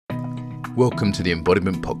Welcome to the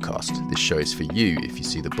Embodiment podcast. This show is for you if you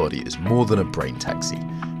see the body as more than a brain taxi.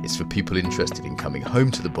 It's for people interested in coming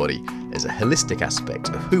home to the body as a holistic aspect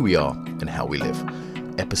of who we are and how we live.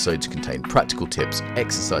 Episodes contain practical tips,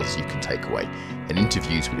 exercises you can take away, and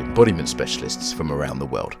interviews with embodiment specialists from around the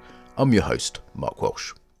world. I'm your host, Mark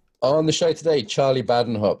Walsh. On the show today, Charlie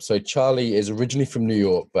Badenhop. So Charlie is originally from New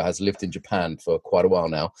York, but has lived in Japan for quite a while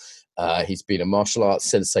now. He's been a martial arts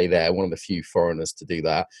sensei there, one of the few foreigners to do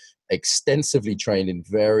that. Extensively trained in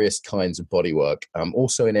various kinds of bodywork,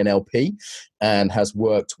 also in NLP, and has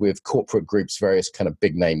worked with corporate groups, various kind of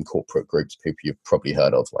big name corporate groups, people you've probably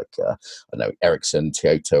heard of, like, I know, Ericsson,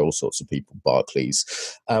 Toyota, all sorts of people, Barclays.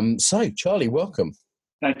 So, Charlie, welcome.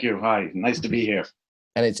 Thank you. Hi, nice to be here.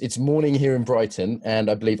 And it's morning here in Brighton, and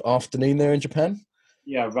I believe afternoon there in Japan?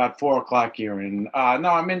 Yeah, about 4 o'clock here. No,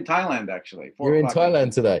 I'm in Thailand, actually. You're in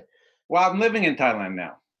Thailand today? Well, I'm living in Thailand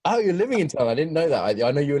now. Oh, you're living in Thailand. I didn't know that.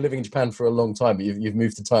 I know you were living in Japan for a long time, but you've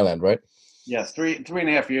moved to Thailand, right? Yes, three and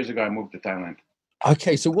a half years ago, I moved to Thailand.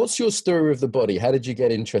 Okay, so what's your story of the body? How did you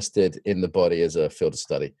get interested in the body as a field of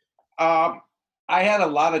study? I had a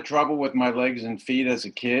lot of trouble with my legs and feet as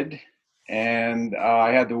a kid, and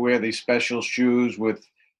I had to wear these special shoes with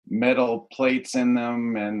metal plates in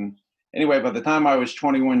them. And anyway, by the time I was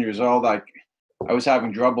 21 years old, I was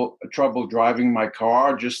having trouble driving my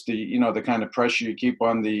car, just the kind of pressure you keep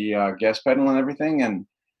on the gas pedal and everything. And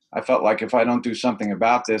I felt like if I don't do something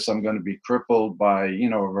about this, I'm going to be crippled by,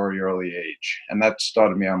 a very early age. And that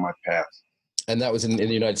started me on my path. And that was in the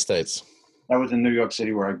United States? That was in New York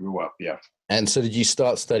City where I grew up, yeah. And so did you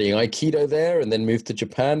start studying aikido there and then move to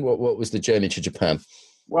Japan? What was the journey to Japan?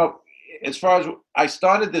 Well, as far as I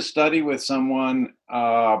started this study with someone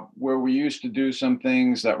where we used to do some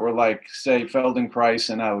things that were like, say, Feldenkrais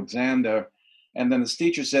and Alexander. And then this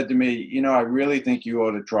teacher said to me, I really think you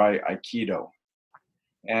ought to try aikido.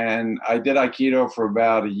 And I did aikido for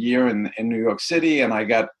about a year in New York City, and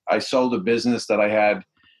I sold a business that I had,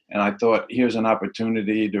 and I thought, here's an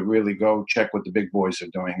opportunity to really go check what the big boys are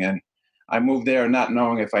doing. And I moved there not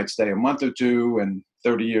knowing if I'd stay a month or two, and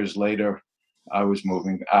 30 years later, I was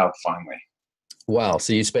moving out finally. Wow.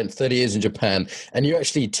 So you spent 30 years in Japan, and you're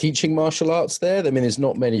actually teaching martial arts there? I mean, there's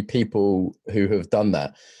not many people who have done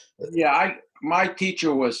that. Yeah, my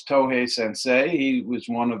teacher was Tohei Sensei. He was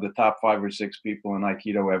one of the top 5 or 6 people in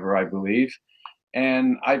Aikido ever, I believe.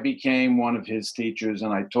 And I became one of his teachers,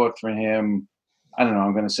 and I taught for him, I don't know,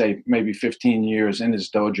 I'm going to say maybe 15 years in his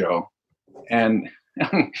dojo. And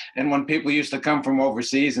and when people used to come from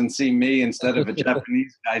overseas and see me instead of a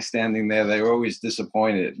Japanese guy standing there, they were always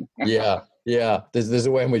disappointed. Yeah. There's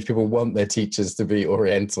a way in which people want their teachers to be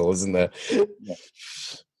Oriental, isn't there? Yeah.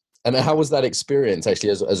 And how was that experience,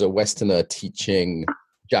 actually, as a Westerner teaching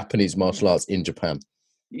Japanese martial arts in Japan?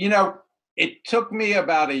 It took me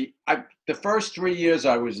about the first 3 years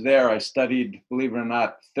I was there, I studied, believe it or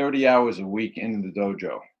not, 30 hours a week in the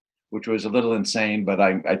dojo, which was a little insane, but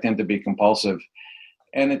I tend to be compulsive.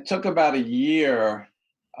 And it took about a year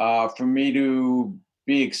for me to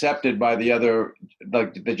be accepted by the other,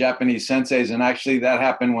 like the Japanese senseis. And actually that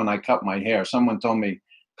happened when I cut my hair. Someone told me,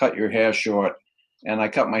 cut your hair short. And I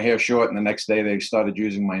cut my hair short, and the next day they started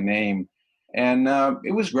using my name. And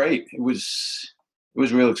it was great. It was a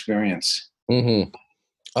real experience. Mm-hmm.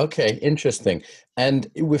 Okay, interesting. And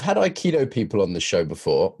we've had Aikido people on the show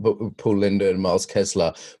before, but Paul Linder and Miles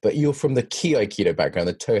Kessler, but you're from the Ki Aikido background,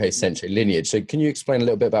 the Tohei Sensei lineage. So can you explain a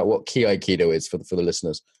little bit about what Ki Aikido is for the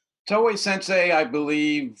listeners? Tohei Sensei, I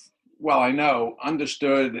believe, I know,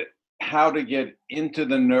 understood how to get into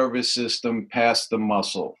the nervous system past the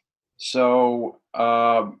muscle. So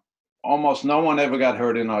almost no one ever got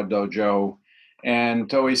hurt in our dojo. And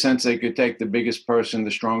Tohei Sensei could take the biggest person, the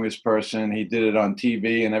strongest person. He did it on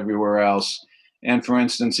TV and everywhere else. And for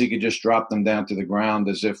instance, he could just drop them down to the ground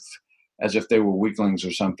as if they were weaklings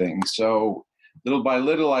or something. So little by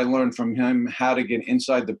little, I learned from him how to get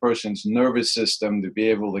inside the person's nervous system to be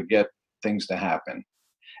able to get things to happen.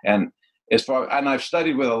 And I've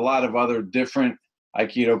studied with a lot of other different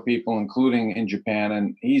Aikido people, including in Japan,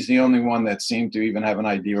 and he's the only one that seemed to even have an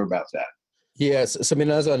idea about that. Yes. So, I mean,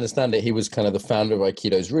 as I understand it, he was kind of the founder of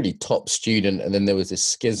Aikido's really top student. And then there was this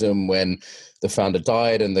schism when the founder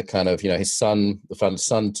died, and the kind of, his son, the founder's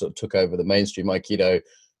son took over the mainstream Aikido,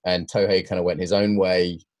 and Tohei kind of went his own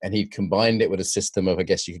way, and he combined it with a system of, I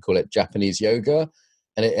guess you could call it Japanese yoga.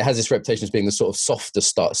 And it has this reputation as being the sort of softer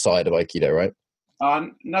side of Aikido, right?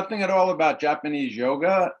 Nothing at all about Japanese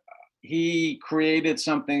yoga. He created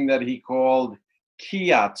something that he called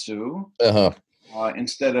Kiyatsu.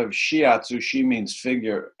 Instead of shiatsu. Shi means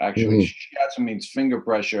figure, actually. Mm-hmm. Shiatsu means finger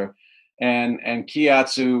pressure. And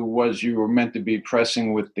kiatsu was you were meant to be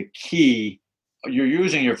pressing with the ki. You're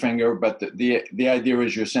using your finger, but the idea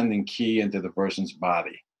is you're sending ki into the person's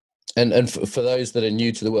body. And for those that are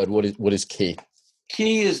new to the word, what is ki?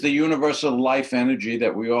 Ki is the universal life energy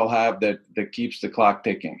that we all have that keeps the clock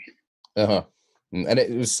ticking. Uh-huh. And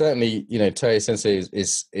it was certainly, Toei Sensei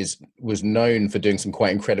was known for doing some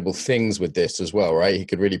quite incredible things with this as well, right? He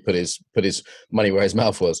could really put his money where his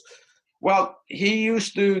mouth was. Well, he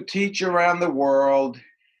used to teach around the world,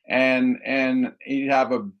 and he'd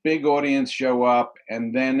have a big audience show up,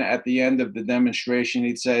 and then at the end of the demonstration,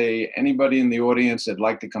 he'd say, anybody in the audience that'd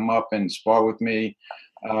like to come up and spar with me,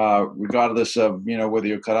 regardless of whether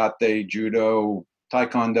you're karate, judo,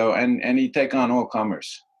 taekwondo, and he'd take on all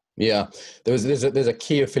comers. Yeah, there's a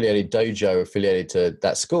key affiliated dojo affiliated to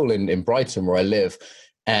that school in Brighton where I live,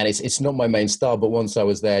 and it's not my main style, but once I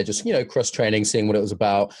was there, just cross training, seeing what it was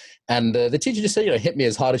about, and the teacher just said, hit me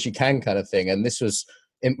as hard as you can, kind of thing. And this was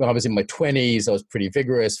when I was in my 20s. I was pretty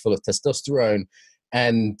vigorous, full of testosterone,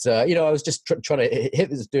 and I was just trying to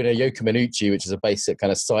hit this, doing a yoke minuchi, which is a basic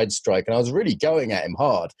kind of side strike, and I was really going at him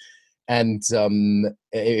hard, and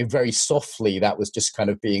very softly that was just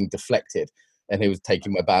kind of being deflected. And he was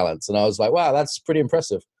taking my balance. And I was like, wow, that's pretty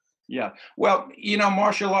impressive. Yeah. Well,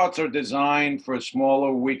 martial arts are designed for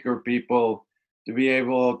smaller, weaker people to be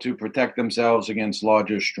able to protect themselves against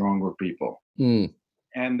larger, stronger people. Mm.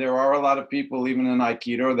 And there are a lot of people, even in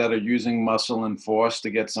aikido, that are using muscle and force to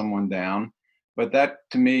get someone down. But that,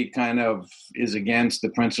 to me, kind of is against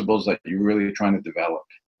the principles that you're really trying to develop.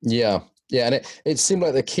 Yeah. Yeah, and it seemed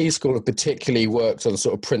like the Key School particularly worked on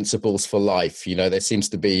sort of principles for life. There seems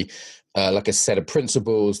to be like a set of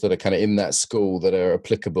principles that are kind of in that school that are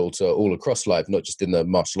applicable to all across life, not just in the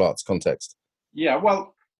martial arts context. Yeah,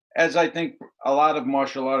 well, as I think a lot of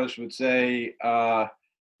martial artists would say,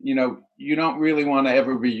 you don't really want to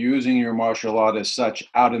ever be using your martial art as such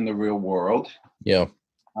out in the real world. Yeah.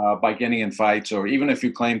 By getting in fights, or even if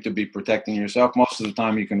you claim to be protecting yourself, most of the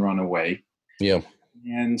time you can run away. Yeah.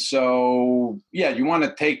 And so, yeah, you want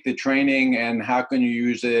to take the training and how can you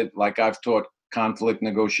use it? Like I've taught conflict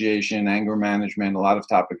negotiation, anger management, a lot of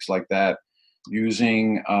topics like that,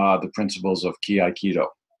 using the principles of Ki Aikido.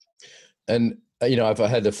 And, I've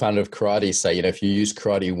heard the founder of karate say, if you use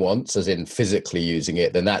karate once, as in physically using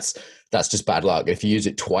it, then that's just bad luck. If you use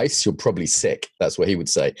it twice, you're probably sick. That's what he would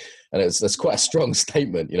say. And that's quite a strong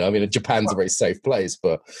statement. Japan's a very safe place,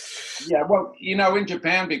 but. Yeah, well, in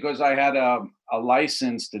Japan, because I had a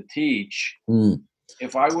license to teach,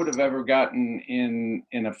 if I would have ever gotten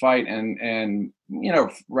in a fight and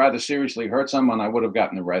rather seriously hurt someone, I would have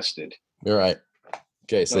gotten arrested. You're right.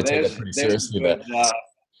 Okay, so they take that pretty seriously.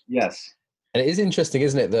 Yes. And it is interesting,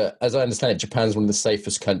 isn't it, that, as I understand it, Japan's one of the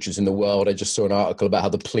safest countries in the world. I just saw an article about how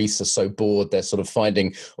the police are so bored, they're sort of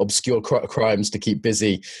finding obscure crimes to keep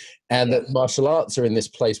busy. And that martial arts are in this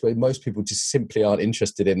place where most people just simply aren't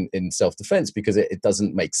interested in self-defense because it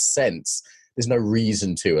doesn't make sense. There's no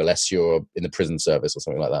reason to, unless you're in the prison service or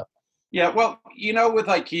something like that. Yeah, well, with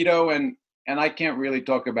Aikido, and I can't really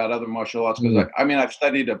talk about other martial arts because, I've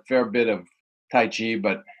studied a fair bit of Tai Chi,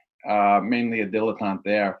 but mainly a dilettante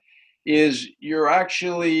there, is you're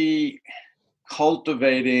actually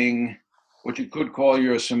cultivating what you could call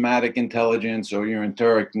your somatic intelligence or your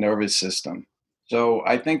enteric nervous system. So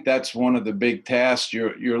I think that's one of the big tasks.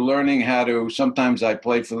 You're learning how to, sometimes I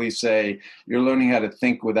playfully say, you're learning how to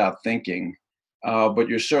think without thinking. But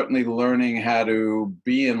you're certainly learning how to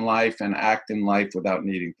be in life and act in life without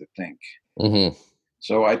needing to think. Mm-hmm.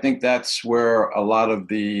 So I think that's where a lot of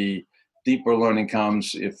the deeper learning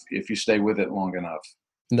comes if you stay with it long enough.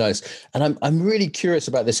 Nice. And I'm really curious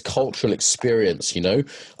about this cultural experience.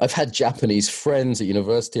 I've had Japanese friends at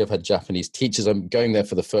university. I've had Japanese teachers. I'm going there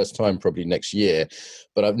for the first time probably next year,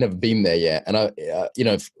 but I've never been there yet. And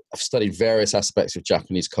I've studied various aspects of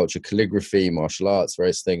Japanese culture, calligraphy, martial arts,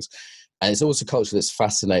 various things. And it's also a culture that's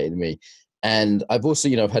fascinated me. And I've also,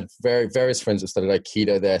 I've had various friends that studied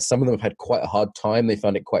Aikido there. Some of them have had quite a hard time. They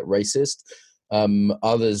found it quite racist.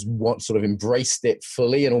 Others sort of embraced it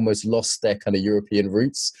fully and almost lost their kind of European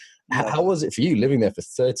roots. How was it for you living there for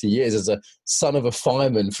 30 years as a son of a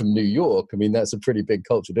fireman from New York? I mean, that's a pretty big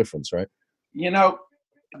cultural difference, right?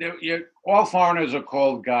 All foreigners are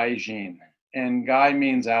called gaijin, and gai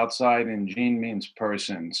means outside and jin means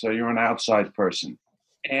person. So you're an outside person.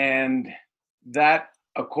 And that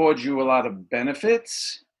accords you a lot of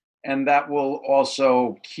benefits. And that will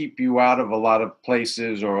also keep you out of a lot of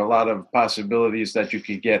places or a lot of possibilities that you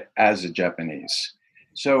could get as a Japanese.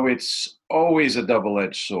 So it's always a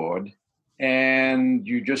double-edged sword, and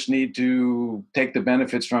you just need to take the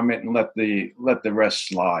benefits from it and let the rest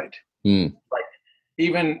slide. Mm. Right.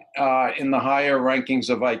 even in the higher rankings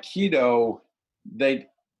of aikido,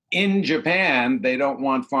 in Japan, they don't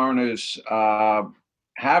want foreigners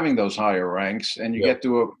having those higher ranks, and you get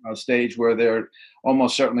to a stage where they're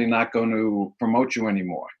almost certainly not going to promote you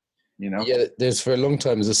anymore. Yeah, there's for a long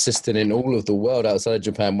time there's a system in all of the world outside of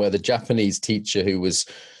Japan where the Japanese teacher who was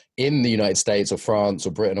in the United States or France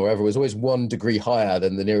or Britain or wherever was always 1 degree higher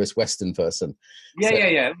than the nearest Western person. Yeah,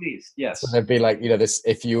 at least, yes. So there'd be like, this,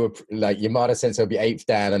 if you were like Yamada Sensei would be 8th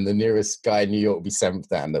Dan and the nearest guy in New York would be 7th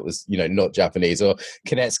Dan that was, not Japanese, or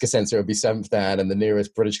Kanetsuka Sensei would be 7th Dan and the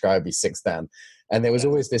nearest British guy would be 6th Dan. And there was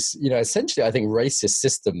always this, essentially, I think, racist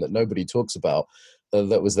system that nobody talks about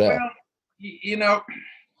that was there. Well,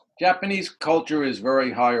 Japanese culture is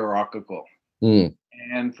very hierarchical.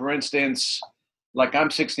 And for instance, like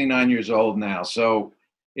I'm 69 years old now. So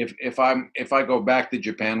if I go back to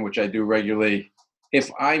Japan, which I do regularly,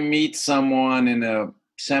 if I meet someone in a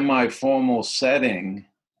semi-formal setting,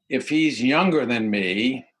 if he's younger than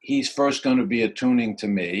me, he's first going to be attuning to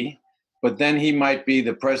me, but then he might be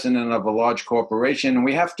the president of a large corporation. And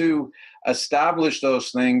we have to establish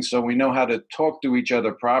those things so we know how to talk to each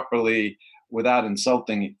other properly without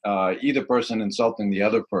insulting either person, insulting the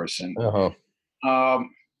other person.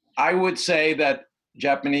 I would say that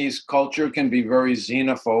Japanese culture can be very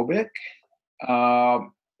xenophobic.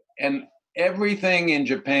 And everything in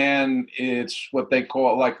Japan, it's what they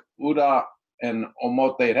call like ura and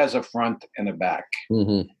omote. It has a front and a back.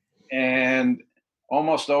 And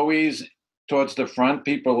almost always towards the front,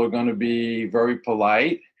 people are going to be very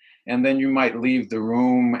polite. And then you might leave the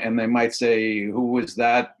room and they might say, who was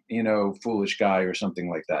that, foolish guy or something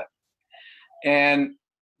like that. And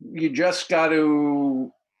you just got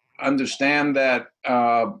to understand that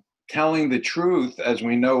telling the truth, as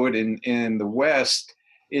we know it in the West,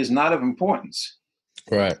 is not of importance.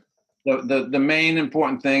 Right. The main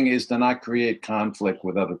important thing is to not create conflict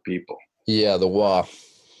with other people. Yeah, the wa.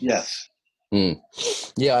 Yes.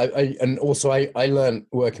 Yeah, and also I learned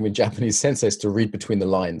working with Japanese senseis to read between the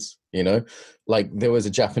lines, like there was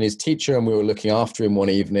a Japanese teacher and we were looking after him one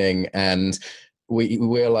evening and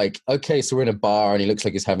we're like, okay, so we're in a bar and he looks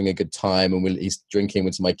like he's having a good time and he's drinking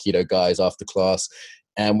with some aikido guys after class.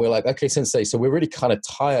 And we're like, okay, sensei, so we're really kind of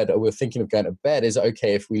tired. Or we're thinking of going to bed. Is it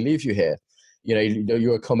okay if we leave you here?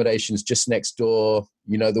 Your accommodation's just next door.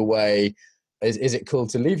 You know the way. Is it cool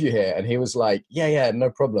to leave you here? And he was like, yeah, no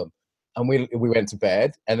problem. And we went to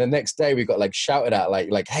bed. And the next day we got like shouted at,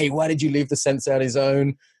 like, hey, why did you leave the sensei on his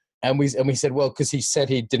own? And we said, well, because he said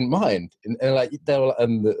he didn't mind. And like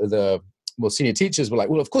the more senior teachers were like,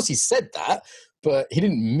 well, of course he said that, but he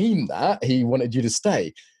didn't mean that. He wanted you to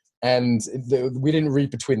stay. And we didn't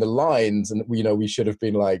read between the lines, and we should have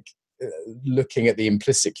been like looking at the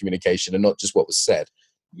implicit communication and not just what was said.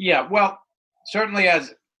 Yeah, well, certainly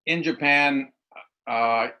as in Japan,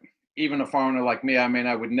 even a foreigner like me,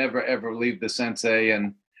 I would never ever leave the sensei,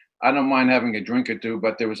 and I don't mind having a drink or two,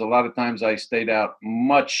 but there was a lot of times I stayed out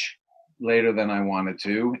much later than I wanted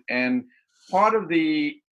to. And part of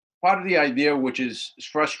the idea, which is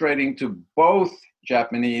frustrating to both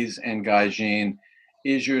Japanese and Gaijin,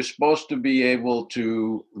 is you're supposed to be able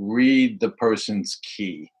to read the person's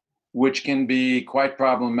ki, which can be quite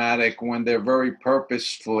problematic when they're very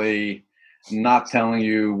purposefully not telling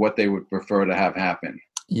you what they would prefer to have happen.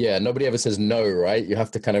 Yeah, nobody ever says no, right? You have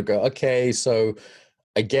to kind of go, okay, so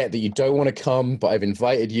I get that you don't want to come, but I've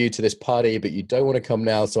invited you to this party, but you don't want to come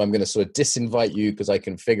now, so I'm going to sort of disinvite you because I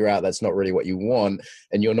can figure out that's not really what you want,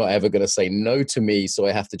 and you're not ever going to say no to me, so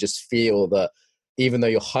I have to just feel that even though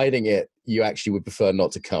you're hiding it, you actually would prefer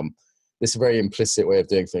not to come. This is a very implicit way of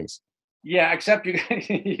doing things. Yeah, except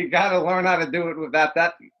you got to learn how to do it without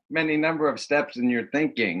that many number of steps in your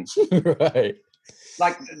thinking. Right.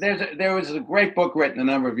 Like there was a great book written a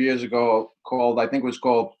number of years ago called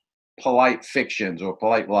Polite Fictions or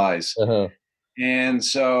Polite Lies. And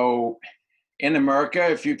so in America,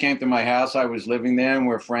 if you came to my house, I was living there and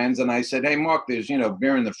we're friends. And I said, hey, Mark, there's,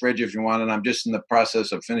 beer in the fridge if you want. And I'm just in the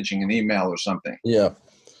process of finishing an email or something. Yeah.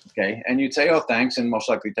 Okay. And you'd say, oh, thanks. And most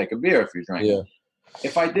likely take a beer if you drank. Yeah.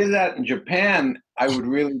 If I did that in Japan, I would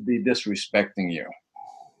really be disrespecting you.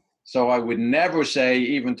 So I would never say,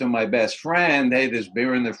 even to my best friend, hey, there's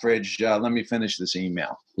beer in the fridge. Let me finish this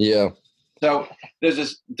email. Yeah. So there's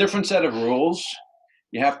this different set of rules.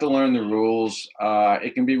 You have to learn the rules.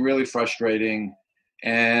 It can be really frustrating.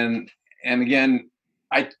 And again,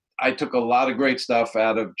 I took a lot of great stuff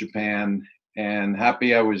out of Japan and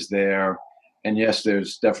happy I was there. And yes,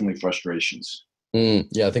 there's definitely frustrations.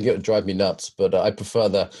 Yeah, I think it would drive me nuts, but I prefer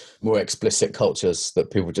the more explicit cultures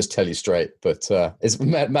that people just tell you straight. But it's a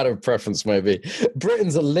matter of preference, maybe.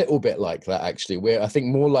 Britain's a little bit like that, actually. We're, I think,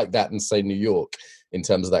 more like that than, say, New York. in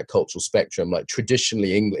terms of that cultural spectrum. Like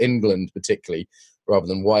traditionally, England particularly, rather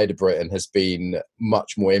than wider Britain, has been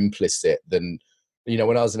much more implicit than, you know,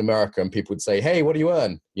 when I was in America and people would say, hey, what do you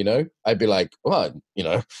earn? You know, I'd be like, well, you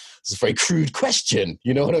know, it's a very crude question.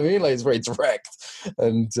 You know what I mean? Like, it's very direct.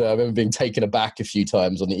 And I remember being taken aback a few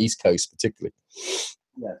times on the East Coast, particularly.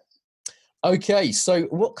 Yes. Okay, so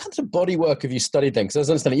what kinds of body work have you studied then? Because as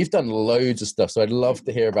I understand it, you've done loads of stuff. So I'd love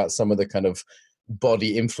to hear about some of the kind of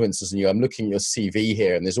body influences in you. I'm looking at your CV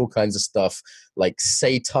here, and there's all kinds of stuff like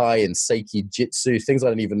Seitai and Seiki Jitsu, things I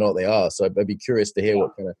don't even know what they are. So I'd be curious to hear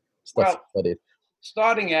what kind of stuff you studied.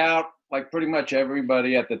 Starting out, like pretty much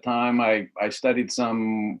everybody at the time, I studied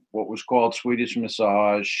some what was called Swedish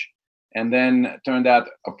massage. And then it turned out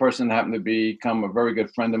a person happened to become a very good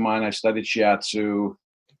friend of mine. I studied shiatsu.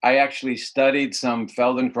 I actually studied some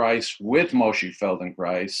Feldenkrais with Moshe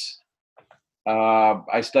Feldenkrais.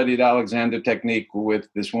 I studied Alexander technique with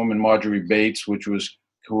this woman, Marjorie Bates,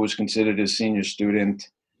 who was considered a senior student.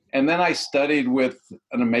 And then I studied with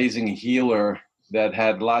an amazing healer that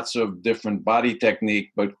had lots of different body technique,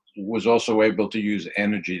 but was also able to use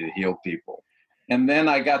energy to heal people. And then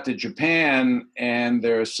I got to Japan, and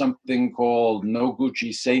there's something called Noguchi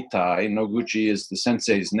Seitai. Noguchi is the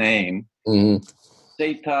sensei's name. Mm-hmm.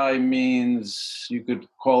 Seitai means, you could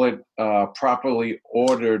call it properly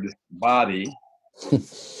ordered body,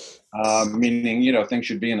 meaning, you know, things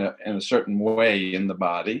should be in a certain way in the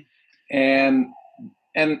body. And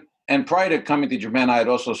prior to coming to Japan, I had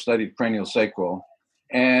also studied cranial sacral.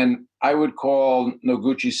 And I would call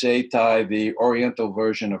Noguchi Seitai the Oriental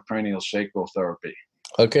version of cranial sacral therapy.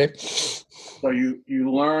 Okay. So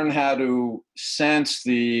you learn how to sense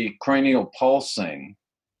the cranial pulsing.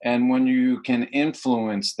 And when you can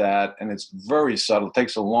influence that, and it's very subtle, it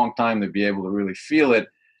takes a long time to be able to really feel it,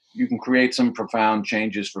 you can create some profound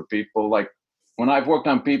changes for people. Like when I've worked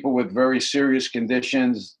on people with very serious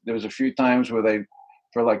conditions, there was a few times where they,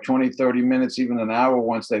 for like 20, 30 minutes, even an hour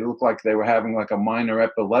once, they looked like they were having like a minor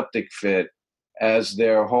epileptic fit as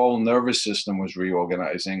their whole nervous system was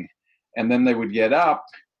reorganizing. And then they would get up,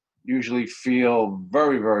 usually feel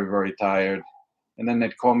very, very, very tired. And then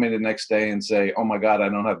they'd call me the next day and say, oh my God, I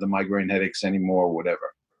don't have the migraine headaches anymore, or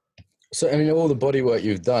whatever. So, I mean, all the body work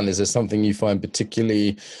you've done, is there something you find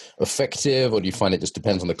particularly effective, or do you find it just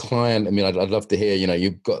depends on the client? I mean, I'd love to hear, you know,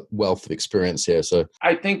 you've got wealth of experience here. So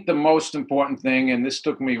I think the most important thing, and this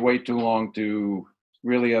took me way too long to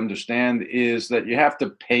really understand, is that you have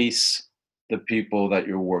to pace the people that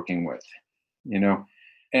you're working with, you know,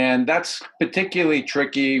 and that's particularly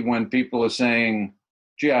tricky when people are saying,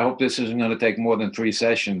 gee, I hope this isn't going to take more than 3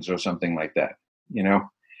 sessions or something like that, you know?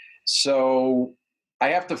 So I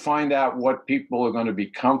have to find out what people are going to be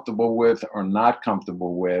comfortable with or not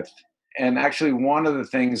comfortable with. And actually, one of the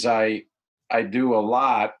things I do a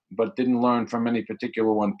lot, but didn't learn from any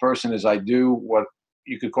particular one person, is I do what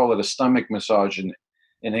you could call it a stomach massage in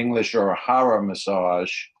English, or a hara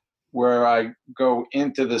massage, where I go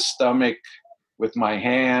into the stomach with my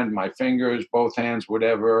hand, my fingers, both hands,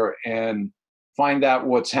 whatever, and find out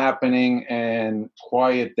what's happening and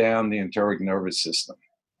quiet down the enteric nervous system.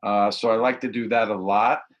 So I like to do that a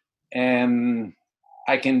lot. And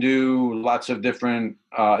I can do lots of different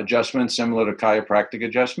adjustments similar to chiropractic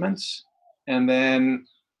adjustments. And then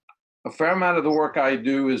a fair amount of the work I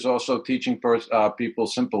do is also teaching people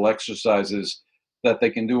simple exercises that they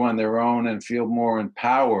can do on their own and feel more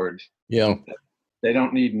empowered. yeah. They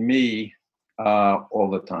don't need me all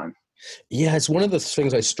the time. Yeah, it's one of the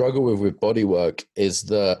things I struggle with body work is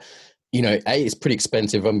you know, it's pretty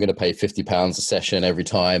expensive. I'm going to pay £50 a session every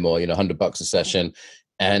time, or, you know, $100 a session.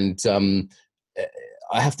 And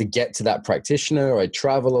I have to get to that practitioner. I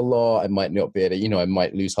travel a lot. I might not be able to, you know, I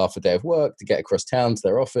might lose half a day of work to get across town to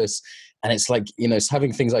their office. And it's like, you know,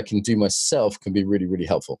 having things I can do myself can be really, really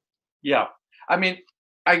helpful. Yeah. I mean,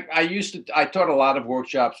 I taught a lot of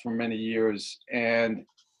workshops for many years, and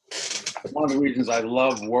one of the reasons I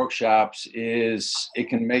love workshops is it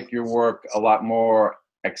can make your work a lot more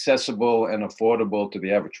accessible and affordable to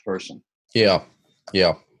the average person. Yeah.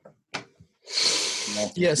 Yeah.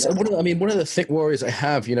 know? Yes, one of the thick worries I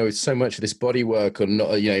have, you know, is so much of this body work or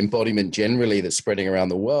not, you know, embodiment generally that's spreading around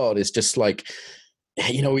the world is just like,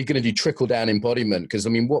 you know, we're going to do trickle down embodiment, because I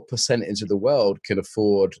mean, what percentage of the world can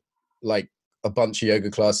afford like a bunch of yoga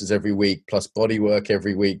classes every week, plus body work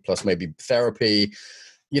every week, plus maybe therapy?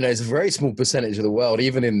 You know, it's a very small percentage of the world,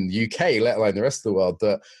 even in the UK, let alone the rest of the world,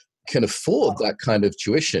 that can afford that kind of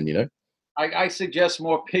tuition, you know? I suggest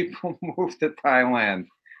more people move to Thailand.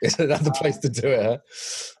 Is another place to do it, huh?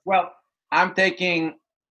 Well, I'm taking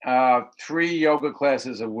 3 yoga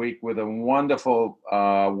classes a week with a wonderful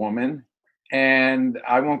woman. and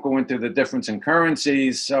I won't go into the difference in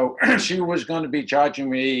currencies. So she was going to be charging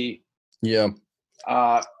me Yeah.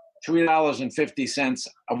 $3.50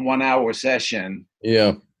 a 1 hour session.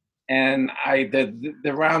 Yeah. And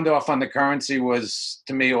the round off on the currency was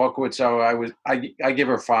to me awkward. So I give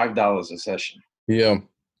her $5 a session. Yeah.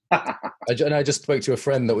 I just spoke to a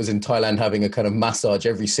friend that was in Thailand having a kind of massage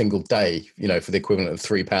every single day, for the equivalent of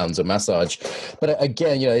 £3 a massage. But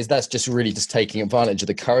again, that's just really just taking advantage of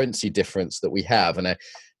the currency difference that we have. And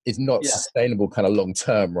it's not sustainable kind of long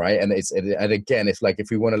term, right? And again, it's like, if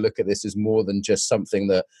we want to look at this as more than just something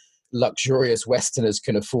that luxurious Westerners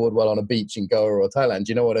can afford while on a beach in Goa or Thailand,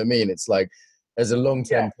 you know what I mean? It's like, as a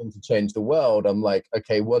long-term thing to change the world, I'm like,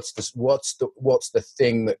 okay, what's the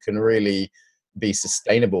thing that can really be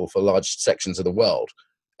sustainable for large sections of the world?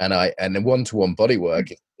 And the one-to-one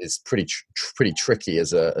bodywork is pretty tricky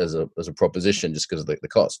as a proposition, just because of the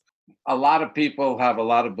cost. A lot of people have a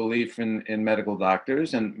lot of belief in medical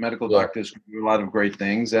doctors, and medical doctors can do a lot of great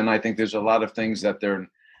things. And I think there's a lot of things that they're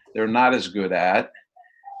not as good at.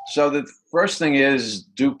 So the first thing is,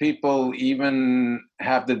 do people even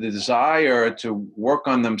have the desire to work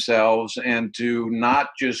on themselves and to not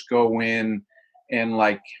just go in and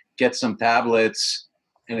like get some tablets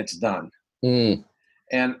and it's done? Mm.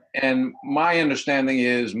 And my understanding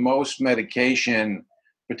is most medication,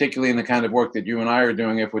 particularly in the kind of work that you and I are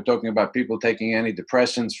doing, if we're talking about people taking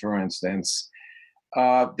antidepressants, for instance,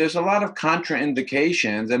 there's a lot of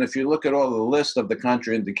contraindications. And if you look at all the list of the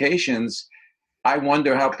contraindications, I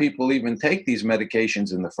wonder how people even take these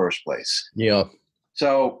medications in the first place. Yeah.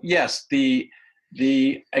 So yes, the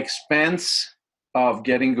expense of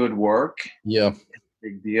getting good work,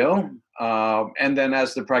 big deal. And then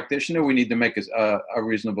as the practitioner, we need to make a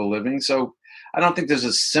reasonable living. So I don't think there's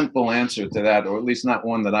a simple answer to that, or at least not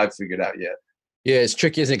one that I've figured out yet. Yeah, it's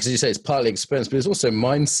tricky, isn't it? Because you say it's partly expense, but it's also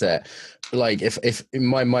mindset. Like if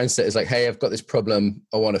my mindset is like, hey, I've got this problem,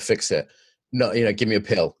 I want to fix it. No, give me a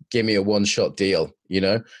pill, give me a one-shot deal,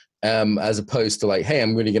 as opposed to like, hey,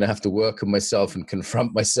 I'm really going to have to work on myself and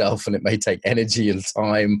confront myself, and it may take energy and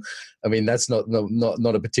time. I mean, that's not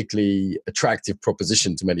a particularly attractive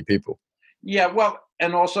proposition to many people. Yeah, well,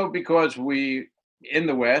 and also because in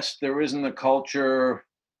the West, there isn't a cultural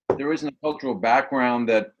background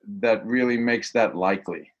that really makes that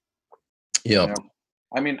likely. Yeah.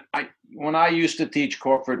 I mean, when I used to teach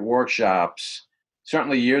corporate workshops,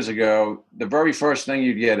 certainly years ago, the very first thing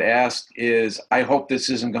you'd get asked is, I hope this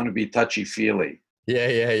isn't going to be touchy-feely.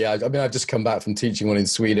 Yeah. I mean, I've just come back from teaching one in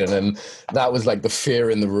Sweden, and that was like the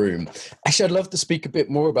fear in the room. Actually, I'd love to speak a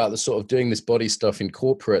bit more about the sort of doing this body stuff in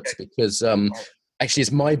corporates, because actually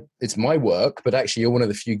it's my work, but actually you're one of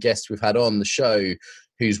the few guests we've had on the show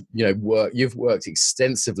who's, you've worked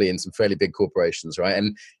extensively in some fairly big corporations, right?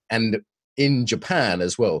 And in Japan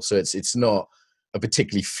as well. So it's not a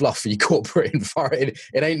particularly fluffy corporate environment.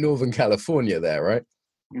 It ain't Northern California there, right?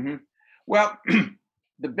 Mm-hmm. Well,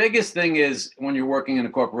 the biggest thing is when you're working in a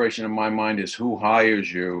corporation, in my mind, is who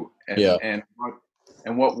hires you, and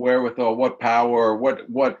what wherewithal, what power,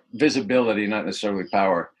 what visibility, not necessarily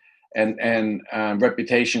power, and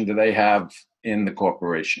reputation do they have in the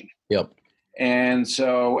corporation. Yep. And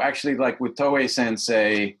so actually, like with Toei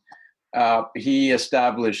Sensei, he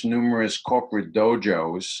established numerous corporate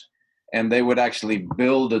dojos, and they would actually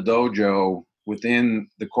build a dojo within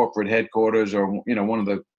the corporate headquarters or, one of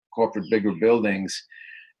the corporate bigger buildings.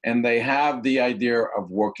 And they have the idea of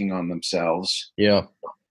working on themselves. Yeah.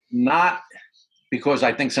 Not because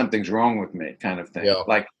I think something's wrong with me kind of thing. Yeah.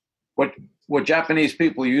 Like what Japanese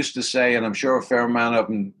people used to say, and I'm sure a fair amount of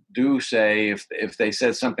them do say, if they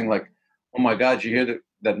said something like, oh my God, you hear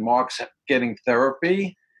that Mark's getting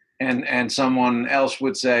therapy? And someone else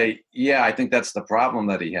would say, yeah, I think that's the problem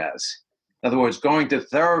that he has. In other words, going to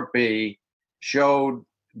therapy showed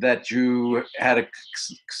that you had a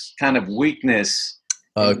kind of weakness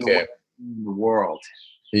in the world.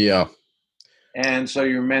 Yeah. And so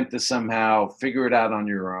you're meant to somehow figure it out on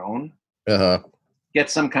your own,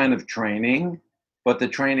 get some kind of training. But the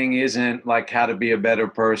training isn't like how to be a better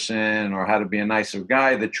person or how to be a nicer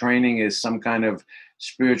guy. The training is some kind of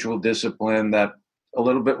spiritual discipline that a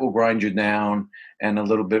little bit will grind you down and a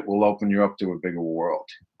little bit will open you up to a bigger world.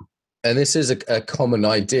 And this is a common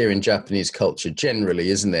idea in Japanese culture generally,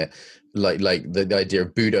 isn't it? Like the idea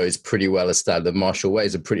of Budo is pretty well established. The martial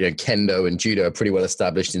ways are pretty, Kendo and Judo are pretty well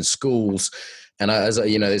established in schools. And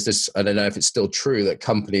there's this, I don't know if it's still true, that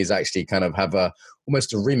companies actually kind of have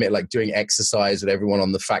almost a remit, like doing exercise with everyone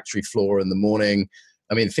on the factory floor in the morning.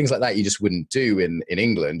 I mean, things like that you just wouldn't do in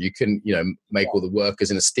England. You can, make all the workers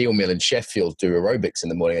in a steel mill in Sheffield do aerobics in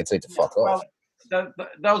the morning and take to fuck off.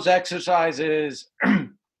 Those exercises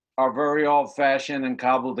are very old-fashioned and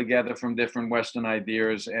cobbled together from different Western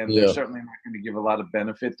ideas, and they're Yeah. certainly not going to give a lot of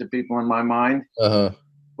benefit to people in my mind. Uh-huh.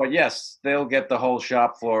 But yes, they'll get the whole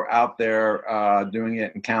shop floor out there doing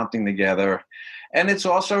it and counting together. And it's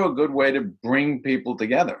also a good way to bring people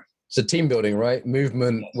together. So team building, right?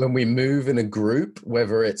 Movement, Yes. when we move in a group,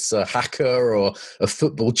 whether it's a haka or a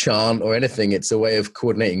football chant or anything, it's a way of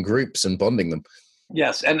coordinating groups and bonding them.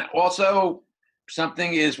 Yes. And also,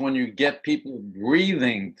 something is when you get people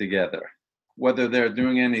breathing together, whether they're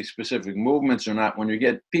doing any specific movements or not, when you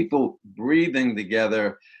get people breathing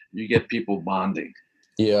together, you get people bonding.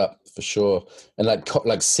 Yeah, for sure. And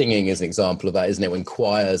like singing is an example of that, isn't it? When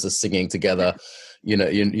choirs are singing together,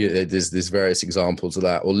 there's various examples of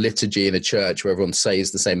that. Or liturgy in a church where everyone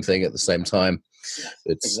says the same thing at the same time. Yes,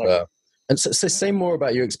 It's exactly. And so say more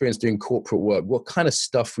about your experience doing corporate work. What kind of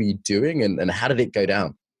stuff were you doing, and how did it go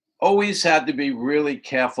down? Always had to be really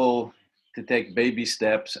careful to take baby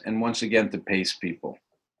steps and once again to pace people.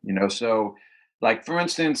 So like for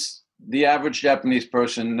instance, the average Japanese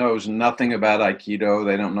person knows nothing about aikido.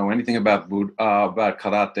 They don't know anything about about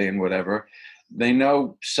karate and whatever. They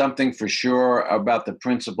know something for sure about the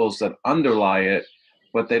principles that underlie it,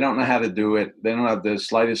 but they don't know how to do it. They don't have the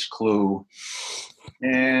slightest clue.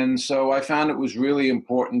 And so I found it was really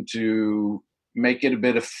important to make it a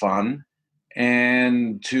bit of fun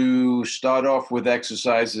and to start off with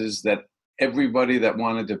exercises that everybody that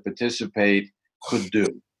wanted to participate could do.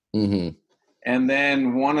 Mm-hmm. And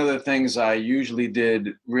then one of the things I usually did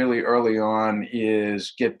really early on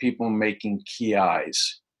is get people making ki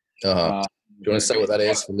eyes. Uh-huh. Do you want to say what that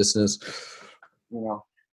is for listeners?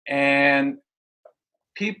 And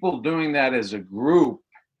people doing that as a group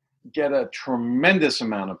get a tremendous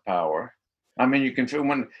amount of power. I mean, you can feel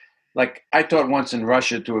like I taught once in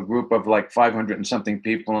Russia to a group of like 500 and something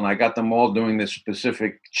people, and I got them all doing this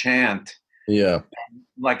specific chant. Yeah.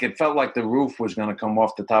 Like it felt like the roof was going to come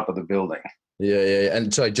off the top of the building. Yeah.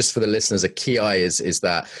 And so just for the listeners, a ki is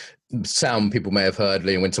that sound people may have heard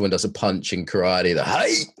when someone does a punch in karate, the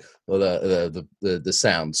hey, or the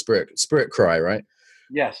sound, spirit cry, right?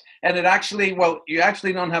 Yes. And it actually, you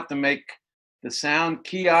actually don't have to make the sound.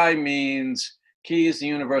 Ki means, ki is the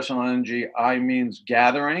universal energy, I means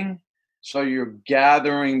gathering. So you're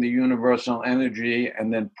gathering the universal energy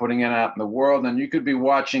and then putting it out in the world. And you could be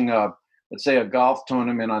watching let's say a golf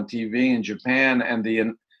tournament on TV in Japan, and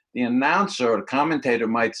the announcer or the commentator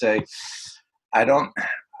might say, I don't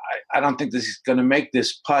think this is going to make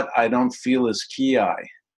this putt. I don't feel his ki.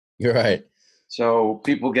 You're right. So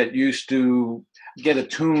people get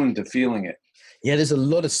attuned to feeling it. Yeah, there's a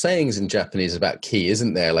lot of sayings in Japanese about ki,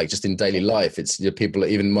 isn't there? Like just in daily life, it's people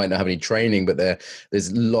even might not have any training, but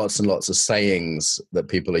there's lots and lots of sayings that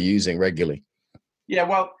people are using regularly. Yeah,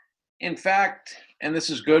 well, in fact, and this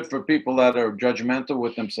is good for people that are judgmental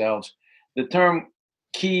with themselves, the term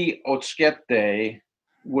ki otsukete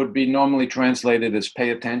would be normally translated as pay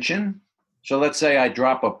attention. So let's say I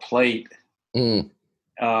drop a plate that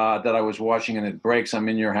I was washing and it breaks. I'm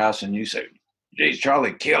in your house and you say, geez,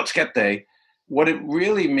 Charlie, ki otsukete. What it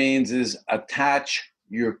really means is attach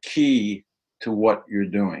your ki to what you're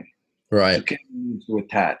doing. Right. To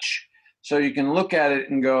attach. So you can look at it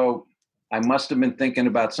and go, I must have been thinking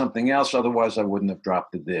about something else. Otherwise, I wouldn't have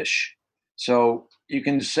dropped the dish. So you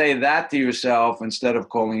can say that to yourself instead of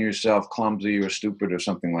calling yourself clumsy or stupid or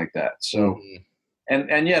something like that. So,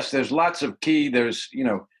 and yes, there's lots of ki. There's,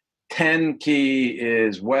 10 ki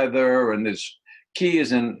is weather, and there's ki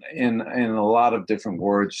is in a lot of different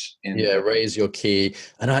words. Raise your ki.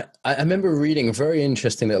 And I remember reading a very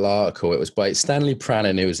interesting little article. It was by Stanley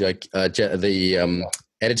Pranin, who was the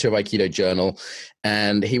editor of Aikido Journal.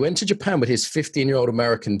 And he went to Japan with his 15-year-old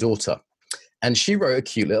American daughter. And she wrote a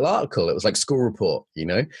cute little article. It was like school report, And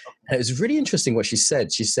it was really interesting what she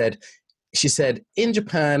said. She said, in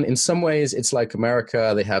Japan, in some ways, it's like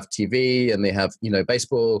America. They have TV and they have,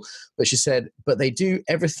 baseball. But she said, but they do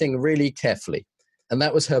everything really carefully. And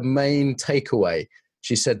that was her main takeaway.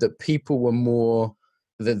 She said that people were more,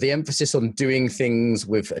 the emphasis on doing things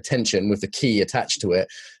with attention, with the ki attached to it,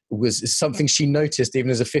 was something she noticed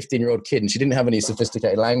even as a 15-year-old kid. And she didn't have any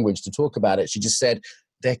sophisticated language to talk about it. She just said,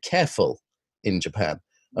 they're careful in Japan.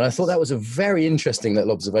 And I thought that was a very interesting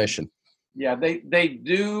little observation. Yeah, they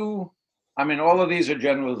do. I mean, all of these are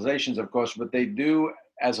generalizations, of course, but they do,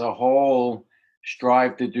 as a whole,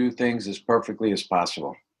 strive to do things as perfectly as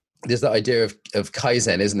possible. There's that idea of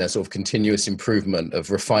kaizen, isn't there? Sort of continuous improvement,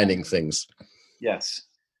 of refining things. Yes.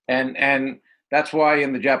 And that's why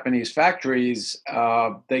in the Japanese factories,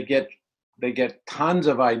 they get tons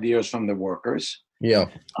of ideas from the workers. Yeah.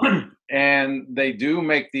 And they do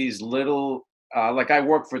make these little, like I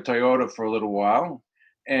worked for Toyota for a little while,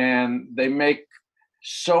 and they make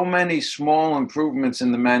so many small improvements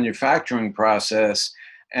in the manufacturing process.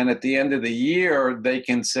 And at the end of the year, they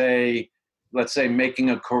can say, let's say making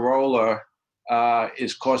a Corolla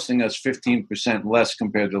is costing us 15% less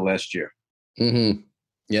compared to last year. Mm-hmm.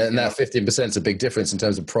 Yeah, and that 15% is a big difference in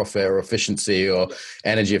terms of profit or efficiency or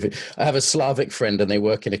energy. I have a Slavic friend and they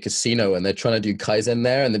work in a casino and they're trying to do kaizen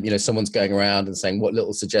there. And, someone's going around and saying, what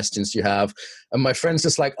little suggestions do you have? And my friend's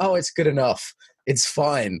just like, oh, it's good enough. It's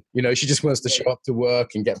fine. She just wants to show up to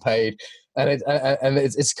work and get paid. And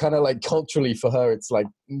it's kind of like culturally for her, it's like,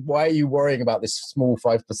 why are you worrying about this small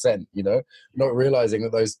 5%, not realizing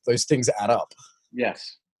that those things add up.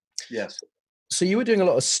 Yes. Yes. So you were doing a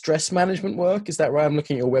lot of stress management work. Is that right? I'm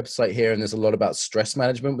looking at your website here and there's a lot about stress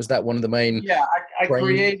management. Was that one of the main? Yeah, I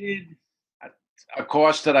created a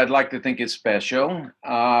course that I'd like to think is special.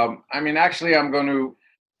 Actually,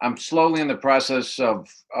 I'm slowly in the process of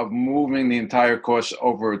moving the entire course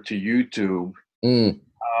over to YouTube.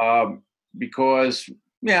 Because,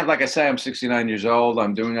 like I say, I'm 69 years old.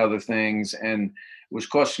 I'm doing other things, and it was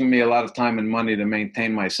costing me a lot of time and money to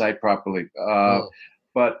maintain my site properly.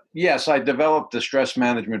 But yes, I developed a stress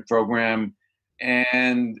management program,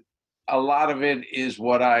 and a lot of it is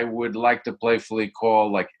what I would like to playfully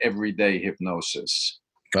call like everyday hypnosis.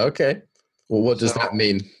 Okay. Well, what does that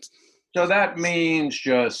mean? So that means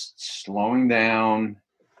just slowing down,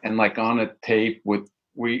 and like on a tape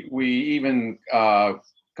we even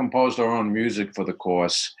composed our own music for the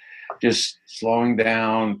course. Just slowing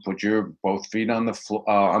down, put your both feet on the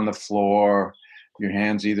floor, your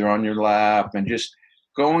hands either on your lap, and just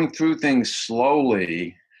going through things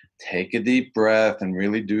slowly. Take a deep breath and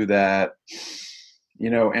really do that,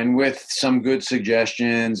 and with some good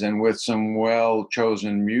suggestions and with some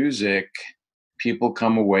well-chosen music, people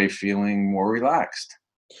come away feeling more relaxed.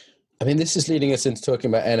 This is leading us into talking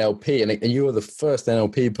about NLP, and you are the first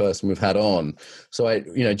NLP person we've had on. So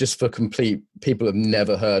just for complete people who have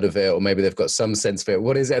never heard of it, or maybe they've got some sense of it,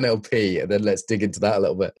 what is NLP? And then let's dig into that a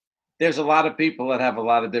little bit. There's a lot of people that have a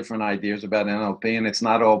lot of different ideas about NLP, and it's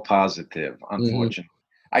not all positive, unfortunately.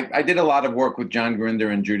 Mm-hmm. I did a lot of work with John Grinder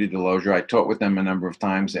and Judy Delosier. I taught with them a number of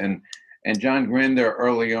times, and John Grinder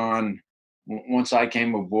early on, once I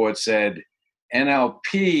came aboard, said,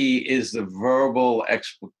 NLP is the verbal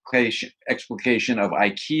explication of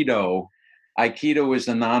aikido. Aikido is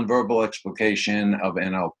the nonverbal explication of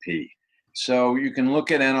NLP. So you can look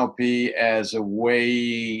at NLP as a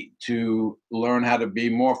way to learn how to be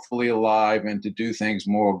more fully alive and to do things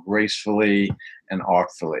more gracefully and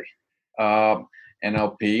artfully.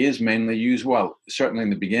 NLP is mainly used, certainly in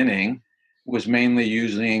the beginning, was mainly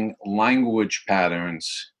using language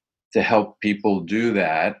patterns to help people do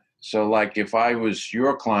that. So like if I was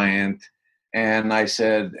your client and I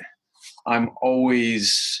said, I'm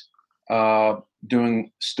always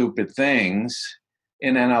doing stupid things,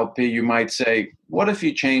 in NLP, you might say, what if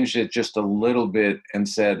you changed it just a little bit and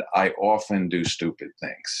said, I often do stupid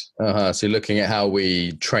things? So looking at how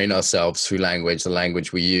we train ourselves through language, the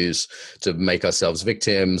language we use to make ourselves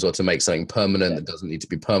victims or to make something permanent that doesn't need to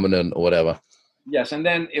be permanent or whatever. Yes, and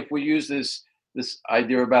then if we use this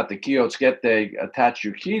idea about the Kyotsukete, attach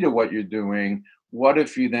your ki to what you're doing, what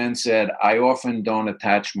if you then said, I often don't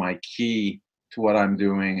attach my ki to what I'm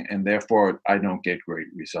doing, and therefore I don't get great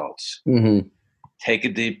results? Mm-hmm. Take a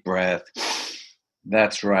deep breath.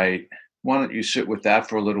 That's right. Why don't you sit with that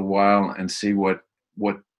for a little while and see what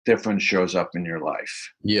difference shows up in your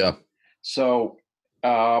life? Yeah. So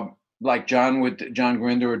like John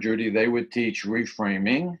Grinder or Judy, they would teach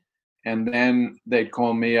reframing, and then they'd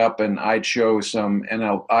call me up and I'd show some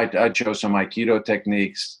I'd show some Aikido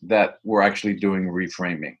techniques that were actually doing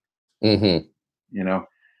reframing. Mm-hmm.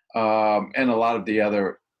 And a lot of the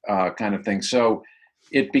other kind of things. So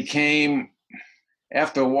it became,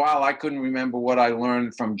 after a while, I couldn't remember what I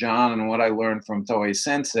learned from John and what I learned from Toei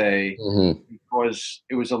Sensei, because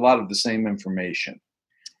it was a lot of the same information.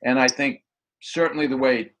 And I think certainly the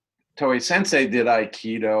way Toei Sensei did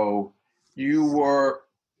Aikido,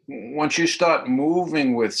 once you start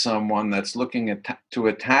moving with someone that's looking to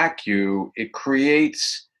attack you, it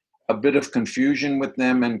creates a bit of confusion with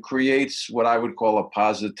them and creates what I would call a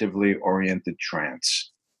positively oriented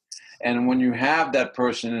trance. And when you have that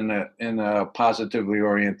person in a positively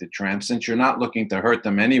oriented trance, since you're not looking to hurt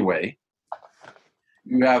them anyway,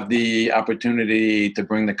 you have the opportunity to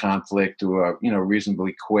bring the conflict to a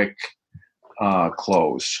reasonably quick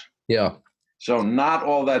close. Yeah. So not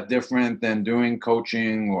all that different than doing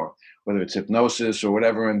coaching or whether it's hypnosis or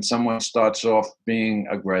whatever, and someone starts off being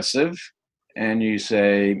aggressive and you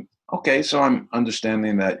say, okay, so I'm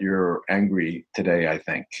understanding that you're angry today, I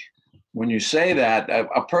think. When you say that,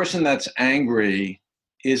 a person that's angry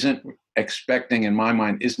isn't expecting, in my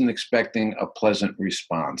mind, isn't expecting a pleasant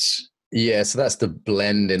response. Yeah, so that's the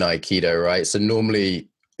blend in Aikido, right? So normally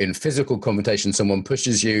in physical confrontation, someone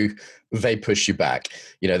pushes you, they push you back.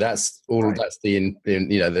 That's all. Right. That's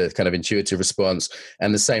the kind of intuitive response.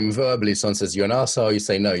 And the same verbally, someone says you're an asshole, you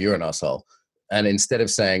say no, you're an asshole. And instead of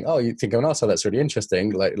saying, oh, you think I'm an asshole, that's really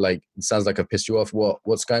interesting. Like it sounds like I pissed you off.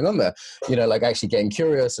 What's going on there? Like actually getting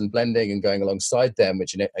curious and blending and going alongside them,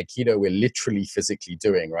 which in Aikido we're literally physically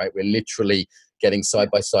doing, right? We're literally getting side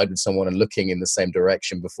by side with someone and looking in the same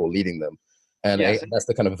direction before leading them. And Yes. that's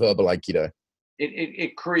the kind of verbal Aikido.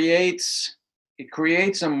 It creates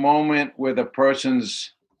a moment where the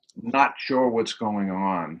person's not sure what's going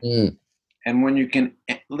on. Mm. And when you can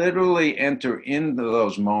literally enter into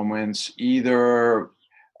those moments, either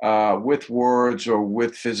with words or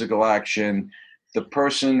with physical action, the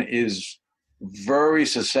person is very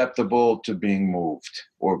susceptible to being moved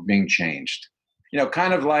or being changed.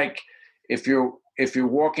 Kind of like if you're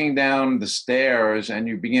walking down the stairs and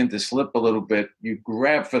you begin to slip a little bit, you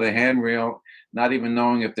grab for the handrail, not even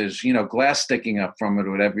knowing if there's glass sticking up from it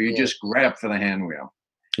or whatever. You just grab for the handrail.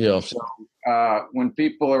 Yeah. So when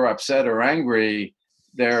people are upset or angry,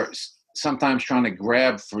 they're sometimes trying to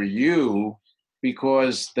grab for you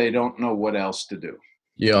because they don't know what else to do.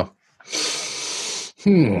 Yeah.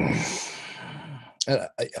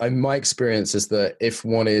 My experience is that if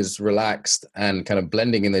one is relaxed and kind of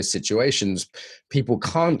blending in those situations, people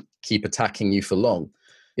can't keep attacking you for long.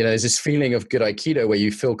 There's this feeling of good Aikido where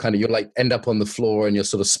you feel you're like end up on the floor and you're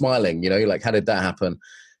sort of smiling, you're like, how did that happen?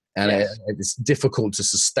 And yes. It's difficult to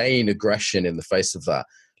sustain aggression in the face of that.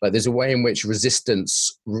 Like there's a way in which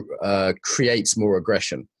resistance creates more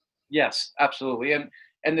aggression. Yes, absolutely.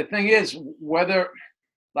 And the thing is, whether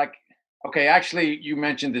actually you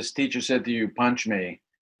mentioned this teacher said to you, punch me.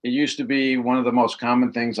 It used to be one of the most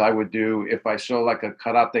common things I would do if I saw like a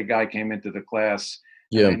karate guy came into the class.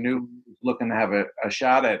 Yeah. And I knew he was looking to have a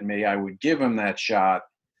shot at me, I would give him that shot.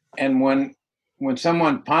 And when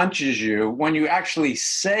someone punches you, when you actually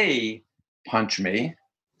say, punch me,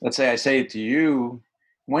 let's say I say it to you,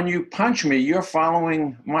 when you punch me, you're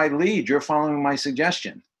following my lead. You're following my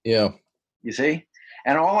suggestion. Yeah. You see?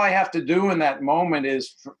 And all I have to do in that moment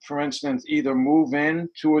is, for instance, either move in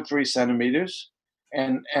 2 or 3 centimeters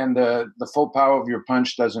and the full power of your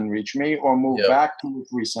punch doesn't reach me, or move back 2 or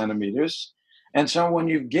 3 centimeters. And so when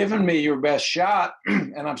you've given me your best shot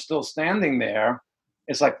and I'm still standing there,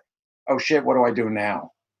 it's like, oh shit, what do I do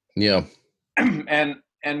now? Yeah.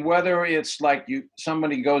 And whether it's like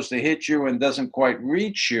somebody goes to hit you and doesn't quite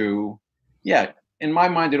reach you, in my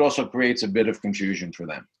mind, it also creates a bit of confusion for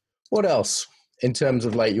them. What else in terms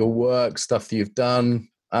of like your work, stuff that you've done?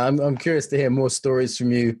 I'm curious to hear more stories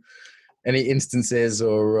from you. Any instances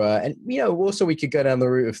or, and also we could go down the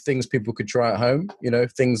route of things people could try at home,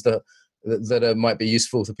 things that might be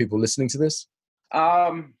useful to people listening to this.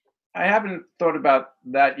 I haven't thought about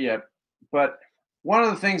that yet, but one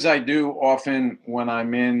of the things I do often when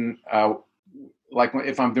I'm in, like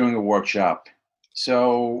if I'm doing a workshop,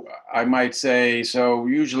 so I might say, so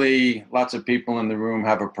usually lots of people in the room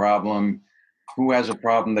have a problem. Who has a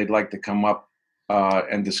problem they'd like to come up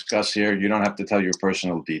and discuss here? You don't have to tell your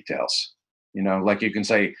personal details. Like you can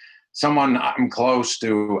say, someone I'm close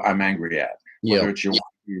to, I'm angry at, whether it's your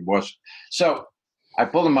boss. So I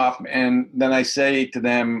pull them up and then I say to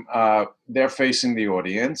them, they're facing the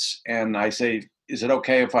audience. And I say, is it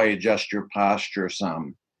okay if I adjust your posture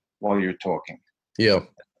some while you're talking? Yeah.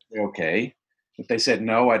 Okay. If they said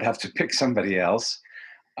no, I'd have to pick somebody else.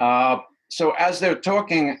 So as they're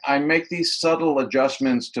talking, I make these subtle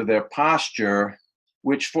adjustments to their posture,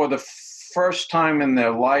 which for the first time in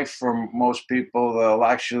their life, for most people, they'll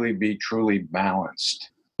actually be truly balanced.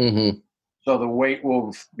 Mm-hmm. So the weight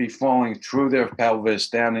will be falling through their pelvis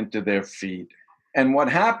down into their feet. And what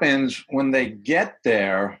happens when they get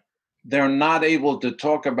there, they're not able to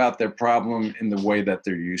talk about their problem in the way that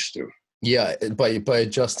they're used to. Yeah, by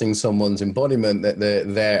adjusting someone's embodiment,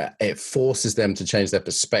 that it forces them to change their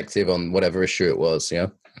perspective on whatever issue it was. Yeah.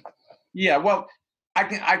 Yeah. Well, I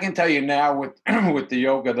can tell you now with the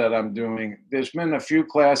yoga that I'm doing, there's been a few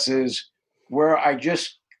classes where I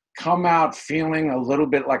just come out feeling a little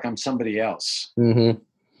bit like I'm somebody else. Mm-hmm.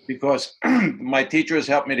 Because my teacher has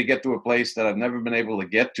helped me to get to a place that I've never been able to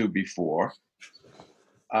get to before.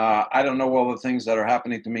 I don't know all the things that are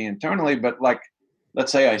happening to me internally, but like,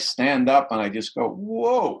 let's say I stand up and I just go,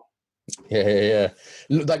 whoa. Yeah.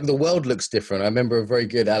 Like the world looks different. I remember a very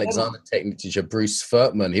good Alexander technique teacher, Bruce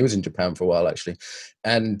Furtman. He was in Japan for a while, actually.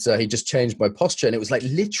 And he just changed my posture. And it was like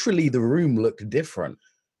literally the room looked different.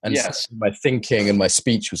 And yes, my thinking and my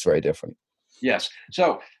speech was very different. Yes.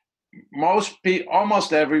 So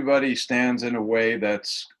almost everybody stands in a way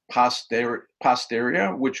that's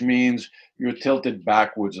posterior, which means you're tilted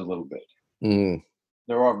backwards a little bit. Mm.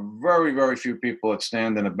 There are very, very few people that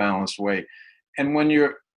stand in a balanced way. And when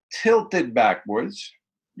you're tilted backwards,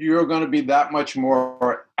 you're going to be that much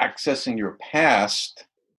more accessing your past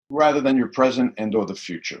rather than your present and or the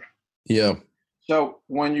future. Yeah. So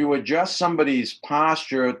when you adjust somebody's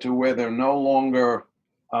posture to where they're no longer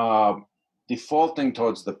defaulting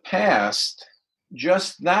towards the past,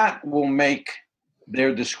 just that will make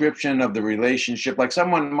their description of the relationship, like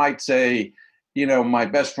someone might say, my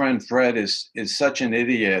best friend Fred is such an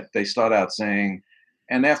idiot, they start out saying,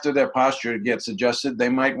 and after their posture gets adjusted, they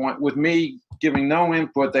might want, with me giving no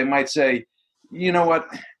input, they might say, you know what,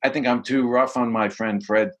 I think I'm too rough on my friend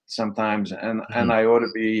Fred sometimes, and I ought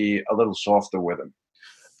to be a little softer with him.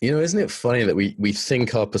 Isn't it funny that we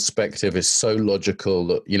think our perspective is so logical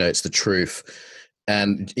that, it's the truth.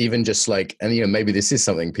 And even just like, and, maybe this is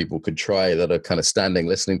something people could try that are kind of standing,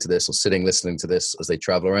 listening to this, or sitting, listening to this as they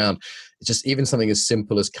travel around. It's just even something as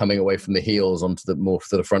simple as coming away from the heels onto more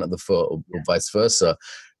to the front of the foot, or vice versa,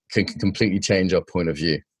 can completely change our point of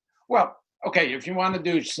view. Well, okay, if you want to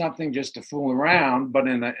do something just to fool around, but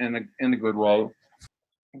in a good way,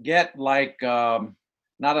 get like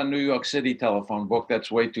not a New York City telephone book,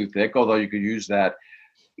 that's way too thick, although you could use that.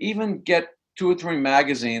 Even get 2 or 3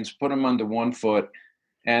 magazines, put them under one foot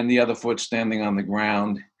and the other foot standing on the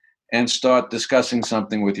ground, and start discussing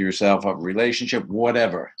something with yourself, a relationship,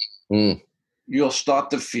 whatever. You'll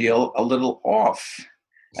start to feel a little off.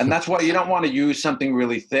 And that's why you don't want to use something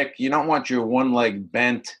really thick. You don't want your one leg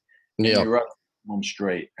bent and your other one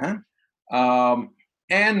straight.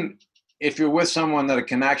 And if you're with someone that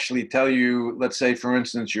can actually tell you, let's say, for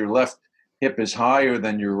instance, your left hip is higher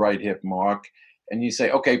than your right hip mark, and you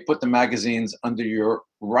say, okay, put the magazines under your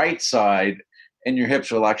right side, and your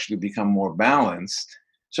hips will actually become more balanced.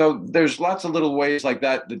 So there's lots of little ways like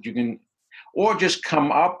that you can, or just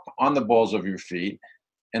come up on the balls of your feet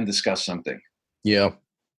and discuss something. Yeah.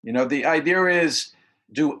 The idea is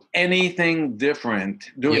do anything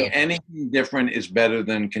different. Doing anything different is better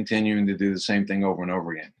than continuing to do the same thing over and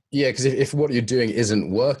over again. Yeah, because if what you're doing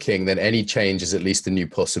isn't working, then any change is at least a new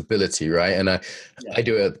possibility, right? And I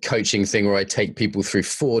do a coaching thing where I take people through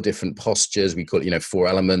 4 different postures. We call it, 4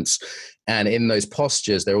 elements. And in those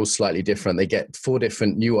postures, they're all slightly different. They get 4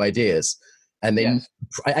 different new ideas. And then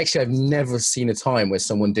I've never seen a time where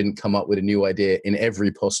someone didn't come up with a new idea in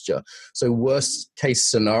every posture. So worst case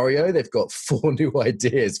scenario, they've got 4 new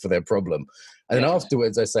ideas for their problem. And then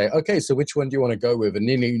afterwards I say, okay, so which one do you want to go with? And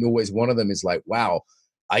then always one of them is like, wow,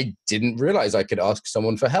 I didn't realize I could ask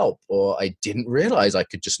someone for help, or I didn't realize I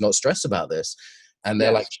could just not stress about this. And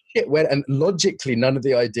they're like, shit, and logically, none of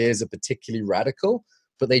the ideas are particularly radical,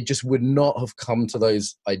 but they just would not have come to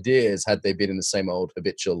those ideas had they been in the same old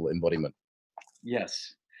habitual embodiment.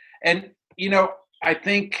 Yes. And, I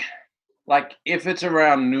think like if it's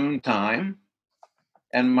around noontime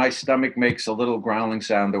and my stomach makes a little growling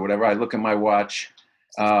sound or whatever, I look at my watch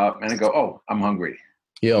and I go, oh, I'm hungry.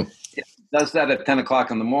 Yeah. If it does that at 10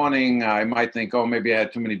 o'clock in the morning, I might think, oh, maybe I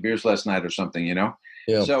had too many beers last night or something,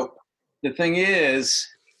 Yeah. So the thing is,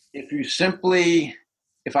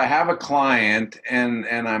 if I have a client and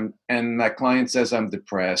that client says I'm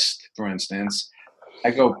depressed, for instance,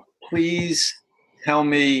 I go, please tell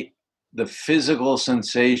me the physical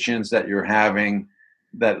sensations that you're having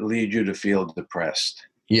that lead you to feel depressed.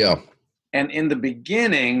 Yeah. And in the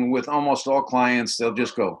beginning, with almost all clients, they'll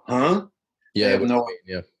just go, huh? Yeah. They have no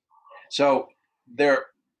idea. Yeah. So they're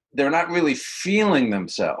not really feeling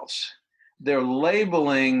themselves. They're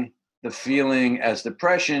labeling the feeling as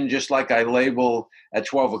depression, just like I label at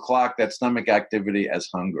 12 o'clock that stomach activity as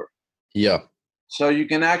hunger. Yeah. So you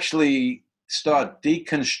can actually start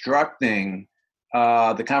deconstructing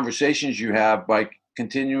the conversations you have by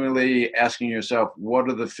continually asking yourself, what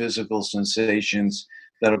are the physical sensations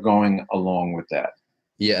that are going along with that?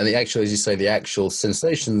 Yeah, and as you say, the actual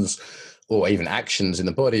sensations or even actions in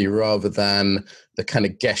the body rather than the kind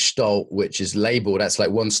of gestalt, which is labeled, that's like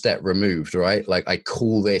one step removed, right? Like I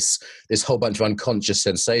call this whole bunch of unconscious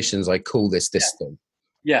sensations, I call this thing.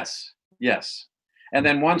 Yes. And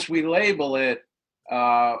then once we label it,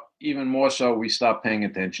 even more so, we stop paying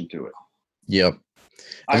attention to it. Yeah.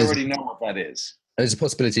 I already know what that is. And there's a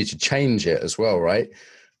possibility to change it as well, right?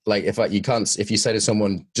 Like if you say to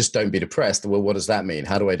someone, just don't be depressed, well, what does that mean?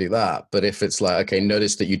 How do I do that? But if it's like, okay,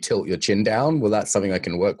 notice that you tilt your chin down, well, that's something I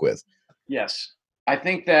can work with. Yes. I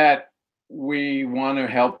think that we want to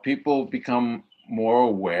help people become more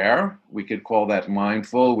aware. We could call that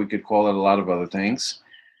mindful. We could call it a lot of other things.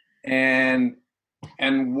 And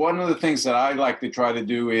And one of the things that I like to try to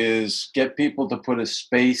do is get people to put a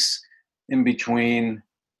space in between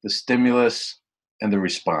the stimulus and the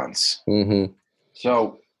response. Mm-hmm.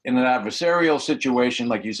 So in an adversarial situation,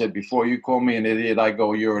 like you said before, you call me an idiot, I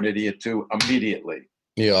go, you're an idiot too, immediately.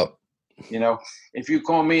 Yeah. You know, if you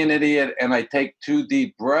call me an idiot and I take 2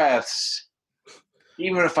 deep breaths,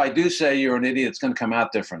 even if I do say you're an idiot, it's going to come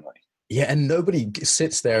out differently. Yeah, and nobody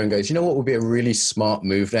sits there and goes, you know what would be a really smart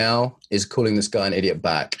move now is calling this guy an idiot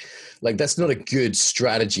back. Like, that's not a good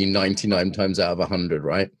strategy 99 times out of 100,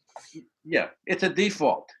 right? Yeah, it's a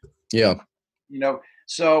default. Yeah. You know,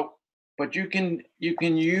 so, but you can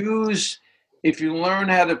use, if you learn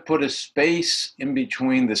how to put a space in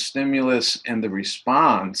between the stimulus and the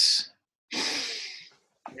response,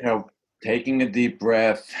 you know, taking a deep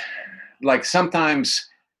breath. Like sometimes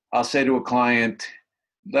I'll say to a client,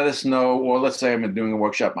 let us know, or let's say I'm doing a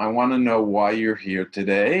workshop, I want to know why you're here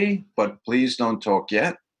today, but please don't talk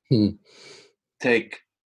yet. Take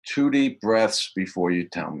 2 deep breaths before you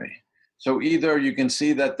tell me. So either you can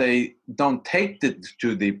see that they don't take the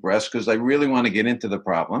 2 deep breaths because they really want to get into the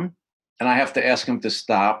problem, and I have to ask them to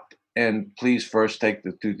stop and please first take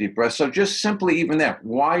the 2 deep breaths. So just simply even there,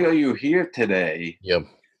 why are you here today? Yep.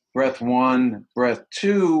 Breath 1, breath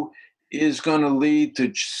 2 is going to lead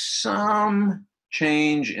to some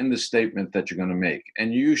change in the statement that you're going to make.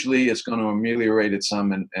 And usually it's going to ameliorate it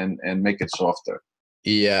some and make it softer.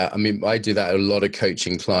 Yeah, I mean, I do that a lot of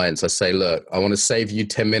coaching clients. I say, look, I want to save you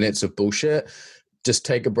 10 minutes of bullshit. Just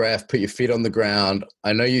take a breath, put your feet on the ground.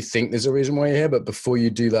 I know you think there's a reason why you're here, but before you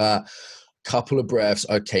do that, couple of breaths.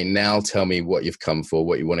 Okay, now tell me what you've come for,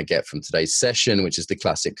 what you want to get from today's session, which is the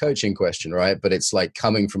classic coaching question, right? But it's like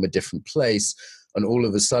coming from a different place. And all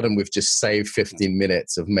of a sudden, we've just saved 15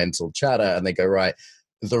 minutes of mental chatter. And they go, right,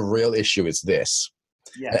 the real issue is this.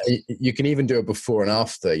 Yes. You can even do it before and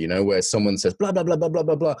after, you know, where someone says, blah, blah, blah, blah, blah,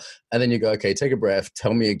 blah, blah. And then you go, okay, take a breath.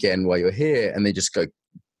 Tell me again why you're here. And they just go,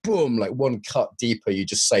 boom, like one cut deeper. You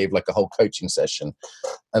just save like a whole coaching session.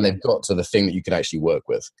 And they've got to the thing that you can actually work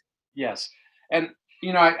with. Yes. And,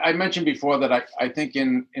 you know, I mentioned before that I think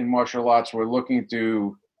in martial arts, we're looking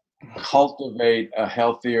to cultivate a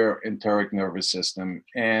healthier enteric nervous system.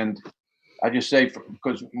 And I just say,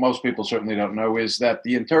 because most people certainly don't know, is that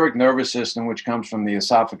the enteric nervous system, which comes from the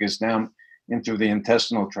esophagus down into the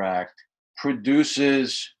intestinal tract,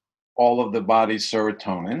 produces all of the body's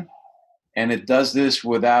serotonin. And it does this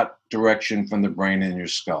without direction from the brain in your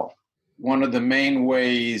skull. One of the main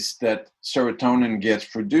ways that serotonin gets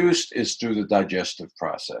produced is through the digestive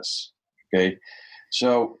process. Okay.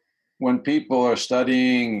 So when people are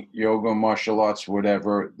studying yoga, martial arts,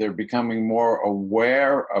 whatever, they're becoming more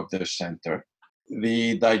aware of their center.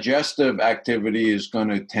 The digestive activity is going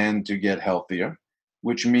to tend to get healthier,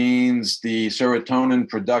 which means the serotonin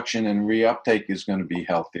production and reuptake is going to be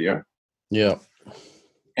healthier. Yeah.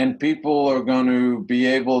 And people are going to be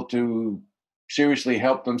able to seriously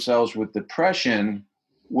help themselves with depression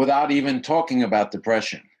without even talking about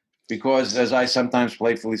depression. Because as I sometimes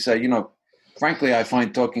playfully say, you know, frankly, I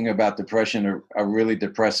find talking about depression a really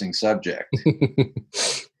depressing subject.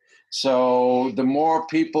 So the more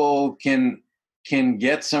people can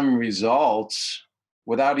get some results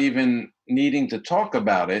without even needing to talk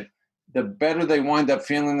about it, the better they wind up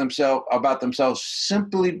feeling themselves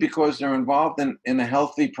simply because they're involved in a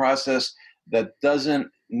healthy process that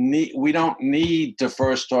we don't need to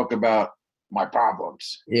first talk about my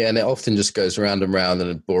problems. Yeah, and it often just goes round and round in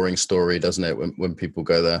a boring story, doesn't it, when people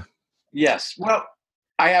go there? Yes. Well,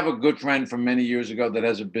 I have a good friend from many years ago that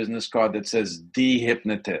has a business card that says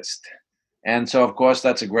de-hypnotist. And so, of course,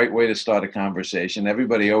 that's a great way to start a conversation.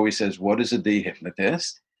 Everybody always says, what is a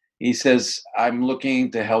de-hypnotist? He says, I'm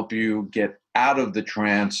looking to help you get out of the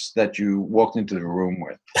trance that you walked into the room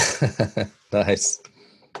with. Nice.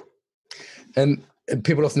 And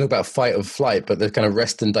people often talk about fight or flight, but the kind of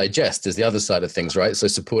rest and digest is the other side of things, right? So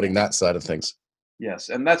supporting that side of things. Yes.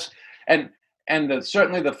 And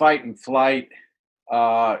certainly the fight and flight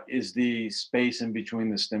is the space in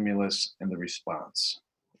between the stimulus and the response.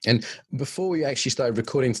 And before we actually started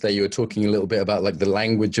recording today, you were talking a little bit about like the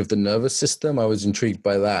language of the nervous system. I was intrigued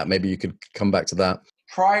by that. Maybe you could come back to that.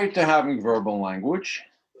 Prior to having verbal language,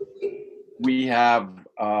 we have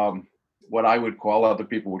what I would call, other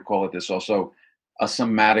people would call it this also, a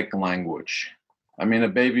somatic language. I mean, a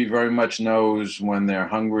baby very much knows when they're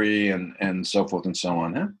hungry and so forth and so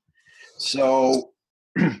on. Huh? So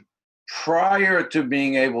prior to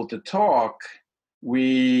being able to talk,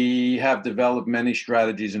 we have developed many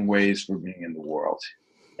strategies and ways for being in the world.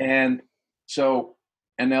 And so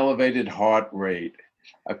an elevated heart rate,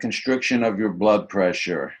 a constriction of your blood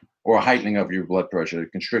pressure, or a heightening of your blood pressure, a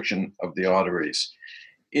constriction of the arteries,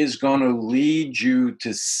 is going to lead you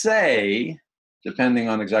to say, depending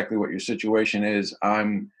on exactly what your situation is,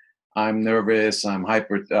 I'm nervous, I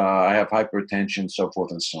have hypertension, so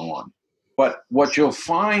forth and so on. But what you'll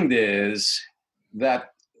find is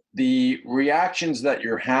that the reactions that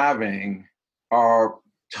you're having are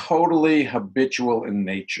totally habitual in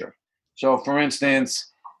nature. So, for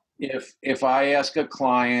instance, if I ask a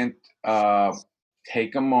client,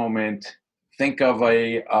 take a moment, think of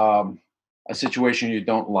a situation you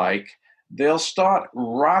don't like, they'll start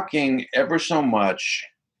rocking ever so much,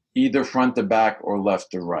 either front to back or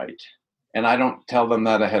left to right. And I don't tell them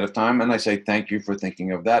that ahead of time. And I say, thank you for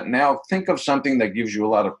thinking of that. Now think of something that gives you a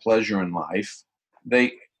lot of pleasure in life.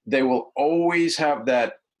 They will always have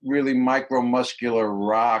that really micromuscular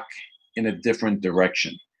rock in a different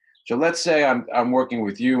direction. So let's say I'm working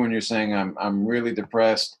with you and you're saying I'm really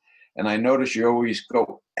depressed, and I notice you always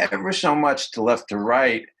go ever so much to left to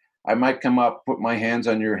right. I might come up, put my hands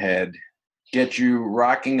on your head, get you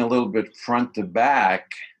rocking a little bit front to back,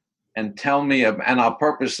 and and I'll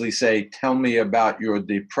purposely say, tell me about your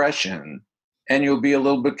depression. And you'll be a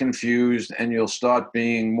little bit confused, and you'll start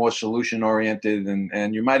being more solution oriented.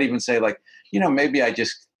 And you might even say, like, maybe I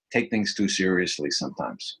just take things too seriously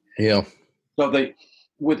sometimes. Yeah. So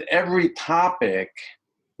with every topic,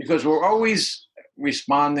 because we're always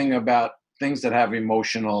responding about things that have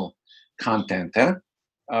emotional content,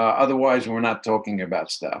 otherwise we're not talking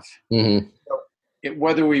about stuff. Mm-hmm.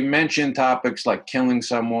 Whether we mention topics like killing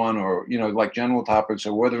someone, or like general topics,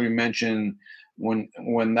 or whether we mention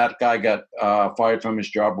when that guy got fired from his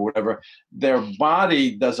job or whatever, their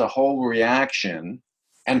body does a whole reaction,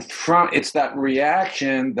 and it's that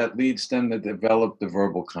reaction that leads them to develop the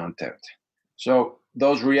verbal content. So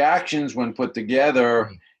those reactions, when put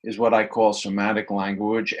together, is what I call somatic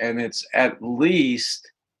language, and it's at least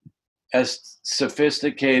as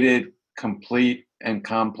sophisticated, complete, and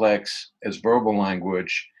complex as verbal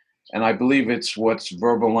language. And I believe it's what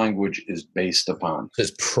verbal language is based upon.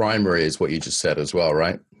 It's primary, is what you just said as well,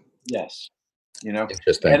 right? Yes.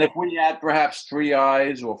 Interesting. And if we add perhaps 3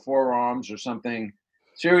 eyes or 4 arms or something,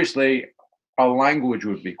 seriously, our language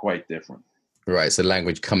would be quite different. Right. It's the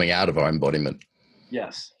language coming out of our embodiment.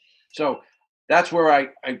 Yes. So that's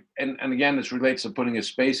where and again, this relates to putting a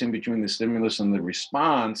space in between the stimulus and the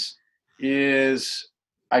response, is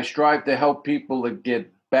I strive to help people to get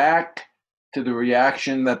back to the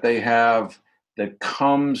reaction that they have that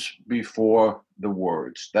comes before the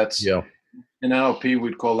words. That's, in NLP,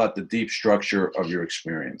 we'd call that the deep structure of your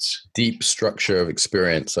experience. Deep structure of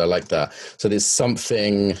experience. I like that. So there's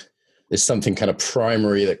something kind of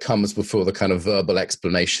primary that comes before the kind of verbal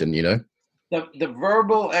explanation, The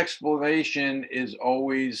verbal explanation is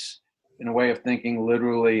always, in a way of thinking,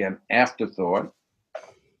 literally an afterthought.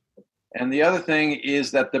 And the other thing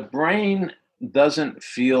is that the brain doesn't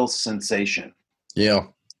feel sensation. Yeah.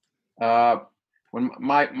 When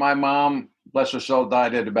my mom, bless her soul,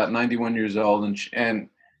 died at about 91 years old, and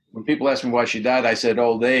when people asked me why she died, I said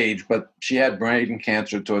old age, but she had brain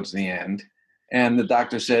cancer towards the end. And the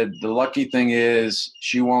doctor said, the lucky thing is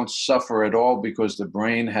she won't suffer at all because the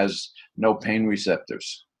brain has no pain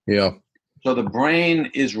receptors. Yeah. So the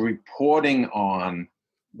brain is reporting on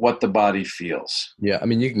what the body feels. Yeah. I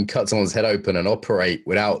mean, you can cut someone's head open and operate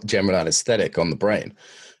without general anesthetic on the brain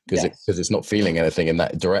because it's not feeling anything in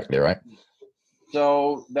that directly, right?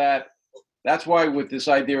 So that's why with this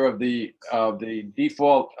idea of the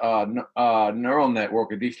default neural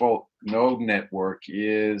network, a default node network,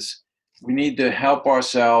 is we need to help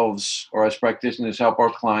ourselves, or as practitioners help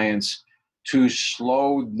our clients, to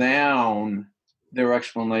slow down their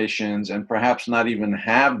explanations and perhaps not even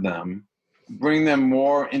have them, bring them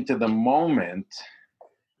more into the moment.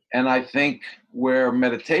 And I think where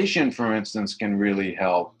meditation, for instance, can really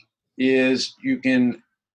help is you can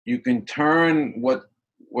turn what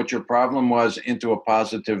your problem was into a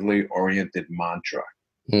positively oriented mantra.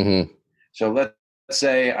 Mm-hmm. So let's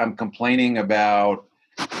say I'm complaining about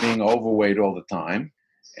being overweight all the time,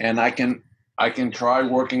 and I can try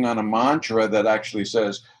working on a mantra that actually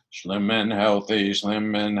says slim and healthy,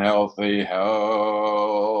 slim and healthy,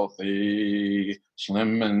 healthy,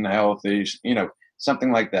 slim and healthy,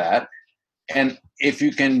 something like that. And if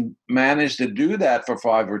you can manage to do that for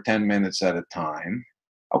 5 or 10 minutes at a time,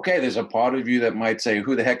 okay, there's a part of you that might say,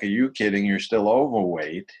 who the heck are you kidding? You're still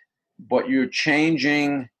overweight. But you're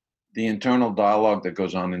changing the internal dialogue that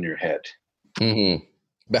goes on in your head. Mm-hmm.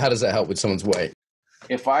 But how does that help with someone's weight?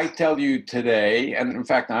 If I tell you today, and in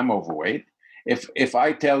fact, I'm overweight. If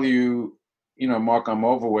I tell you, Mark, I'm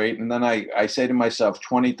overweight, and then I say to myself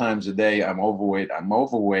 20 times a day, I'm overweight.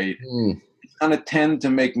 It's going to tend to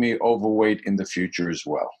make me overweight in the future as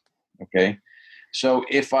well. Okay. So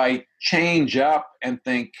if I change up and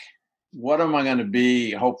think, what am I going to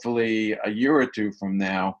be, hopefully a year or two from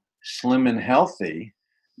now, slim and healthy,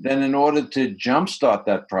 then in order to jumpstart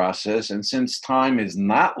that process, and since time is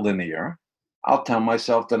not linear, I'll tell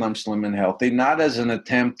myself that I'm slim and healthy, not as an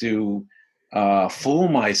attempt to fool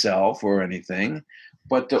myself or anything,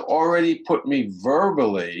 but to already put me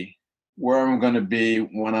verbally where I'm going to be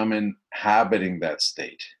when I'm inhabiting that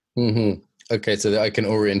state. Mm-hmm. Okay, so that I can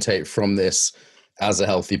orientate from this as a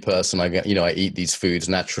healthy person. I eat these foods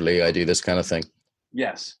naturally. I do this kind of thing.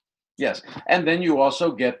 Yes. Yes. And then you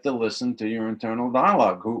also get to listen to your internal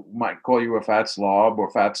dialogue, who might call you a fat slob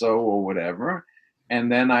or fatso or whatever.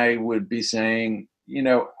 And then I would be saying,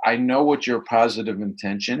 I know what your positive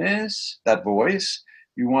intention is, that voice.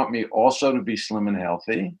 You want me also to be slim and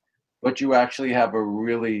healthy, but you actually have a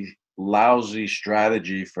really lousy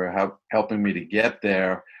strategy for helping me to get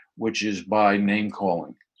there, which is by name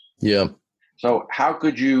calling. Yeah. So how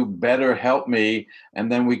could you better help me?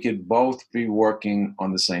 And then we could both be working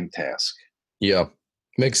on the same task. Yeah.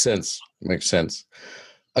 Makes sense.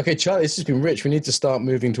 Okay, Charlie, this has been rich. We need to start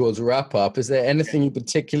moving towards wrap up. Is there anything you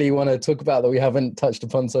particularly want to talk about that we haven't touched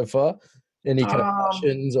upon so far? Any kind of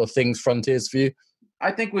passions or things, frontiers for you?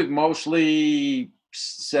 I think we've mostly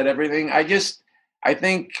said everything. I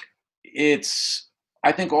think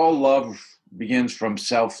all love begins from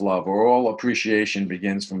self-love, or all appreciation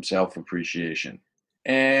begins from self-appreciation.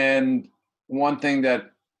 And one thing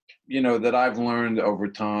that, that I've learned over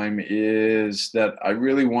time is that I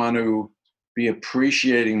really want to be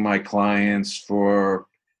appreciating my clients for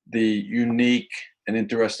the unique and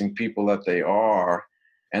interesting people that they are,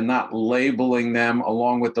 and not labeling them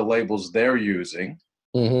along with the labels they're using.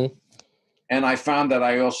 Mm-hmm. And I found that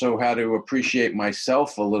I also had to appreciate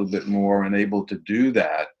myself a little bit more and able to do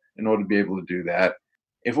that. In order to be able to do that,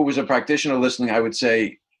 if it was a practitioner listening, I would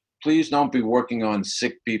say, please don't be working on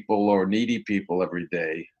sick people or needy people every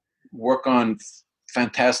day. Work on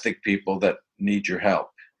fantastic people that need your help.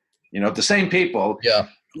 The same people. Yeah.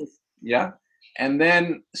 Yeah. And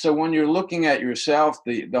then, so when you're looking at yourself,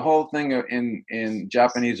 the whole thing in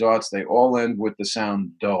Japanese arts, they all end with the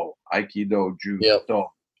sound do, aikido, do.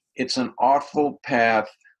 It's an artful path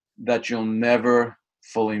that you'll never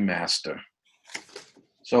fully master.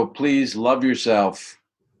 So please love yourself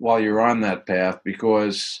while you're on that path,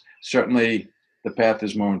 because certainly the path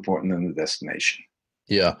is more important than the destination.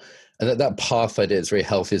 Yeah. And that path idea is very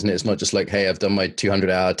healthy, isn't it? It's not just like, hey, I've done my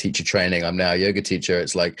 200-hour teacher training, I'm now a yoga teacher.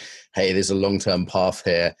 It's like, hey, there's a long-term path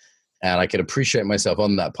here, and I can appreciate myself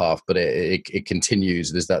on that path, but it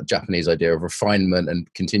continues. There's that Japanese idea of refinement and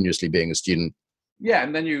continuously being a student. Yeah.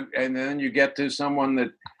 And then you get to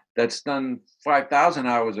someone that's done 5,000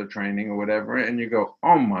 hours of training or whatever, and you go,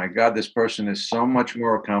 oh my God, this person is so much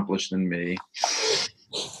more accomplished than me.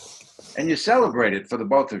 And you celebrate it for the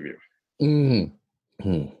both of you.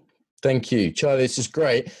 Mm-hmm. Thank you, Charlie. This is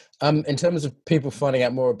great. In terms of people finding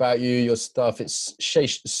out more about you, your stuff, it's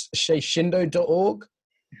seishindo.org.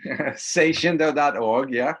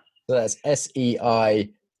 Seishindo.org, yeah. So that's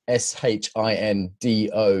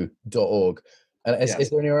SEISHINDO.org. And is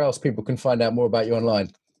there anywhere else people can find out more about you online?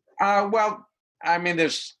 Well, I mean,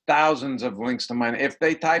 there's thousands of links to mine. If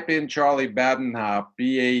they type in Charlie Badenhop,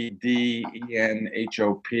 Badenhop,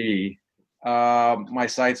 my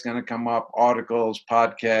site's going to come up, articles,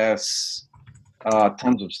 podcasts,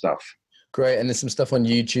 tons of stuff. Great. And there's some stuff on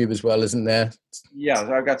YouTube as well, isn't there? Yeah,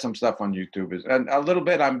 I've got some stuff on YouTube. And a little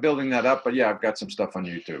bit, I'm building that up, but yeah, I've got some stuff on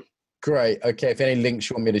YouTube. Great. Okay. If any links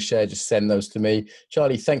you want me to share, just send those to me.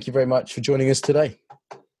 Charlie, thank you very much for joining us today.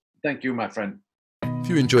 Thank you, my friend. If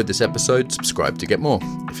you enjoyed this episode, subscribe to get more.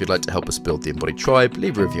 If you'd like to help us build the Embodied Tribe,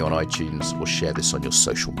 leave a review on iTunes or share this on your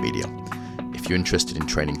social media. If you're interested in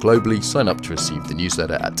training globally, sign up to receive the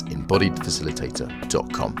newsletter at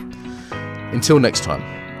embodiedfacilitator.com. Until next time,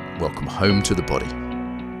 welcome home to the body.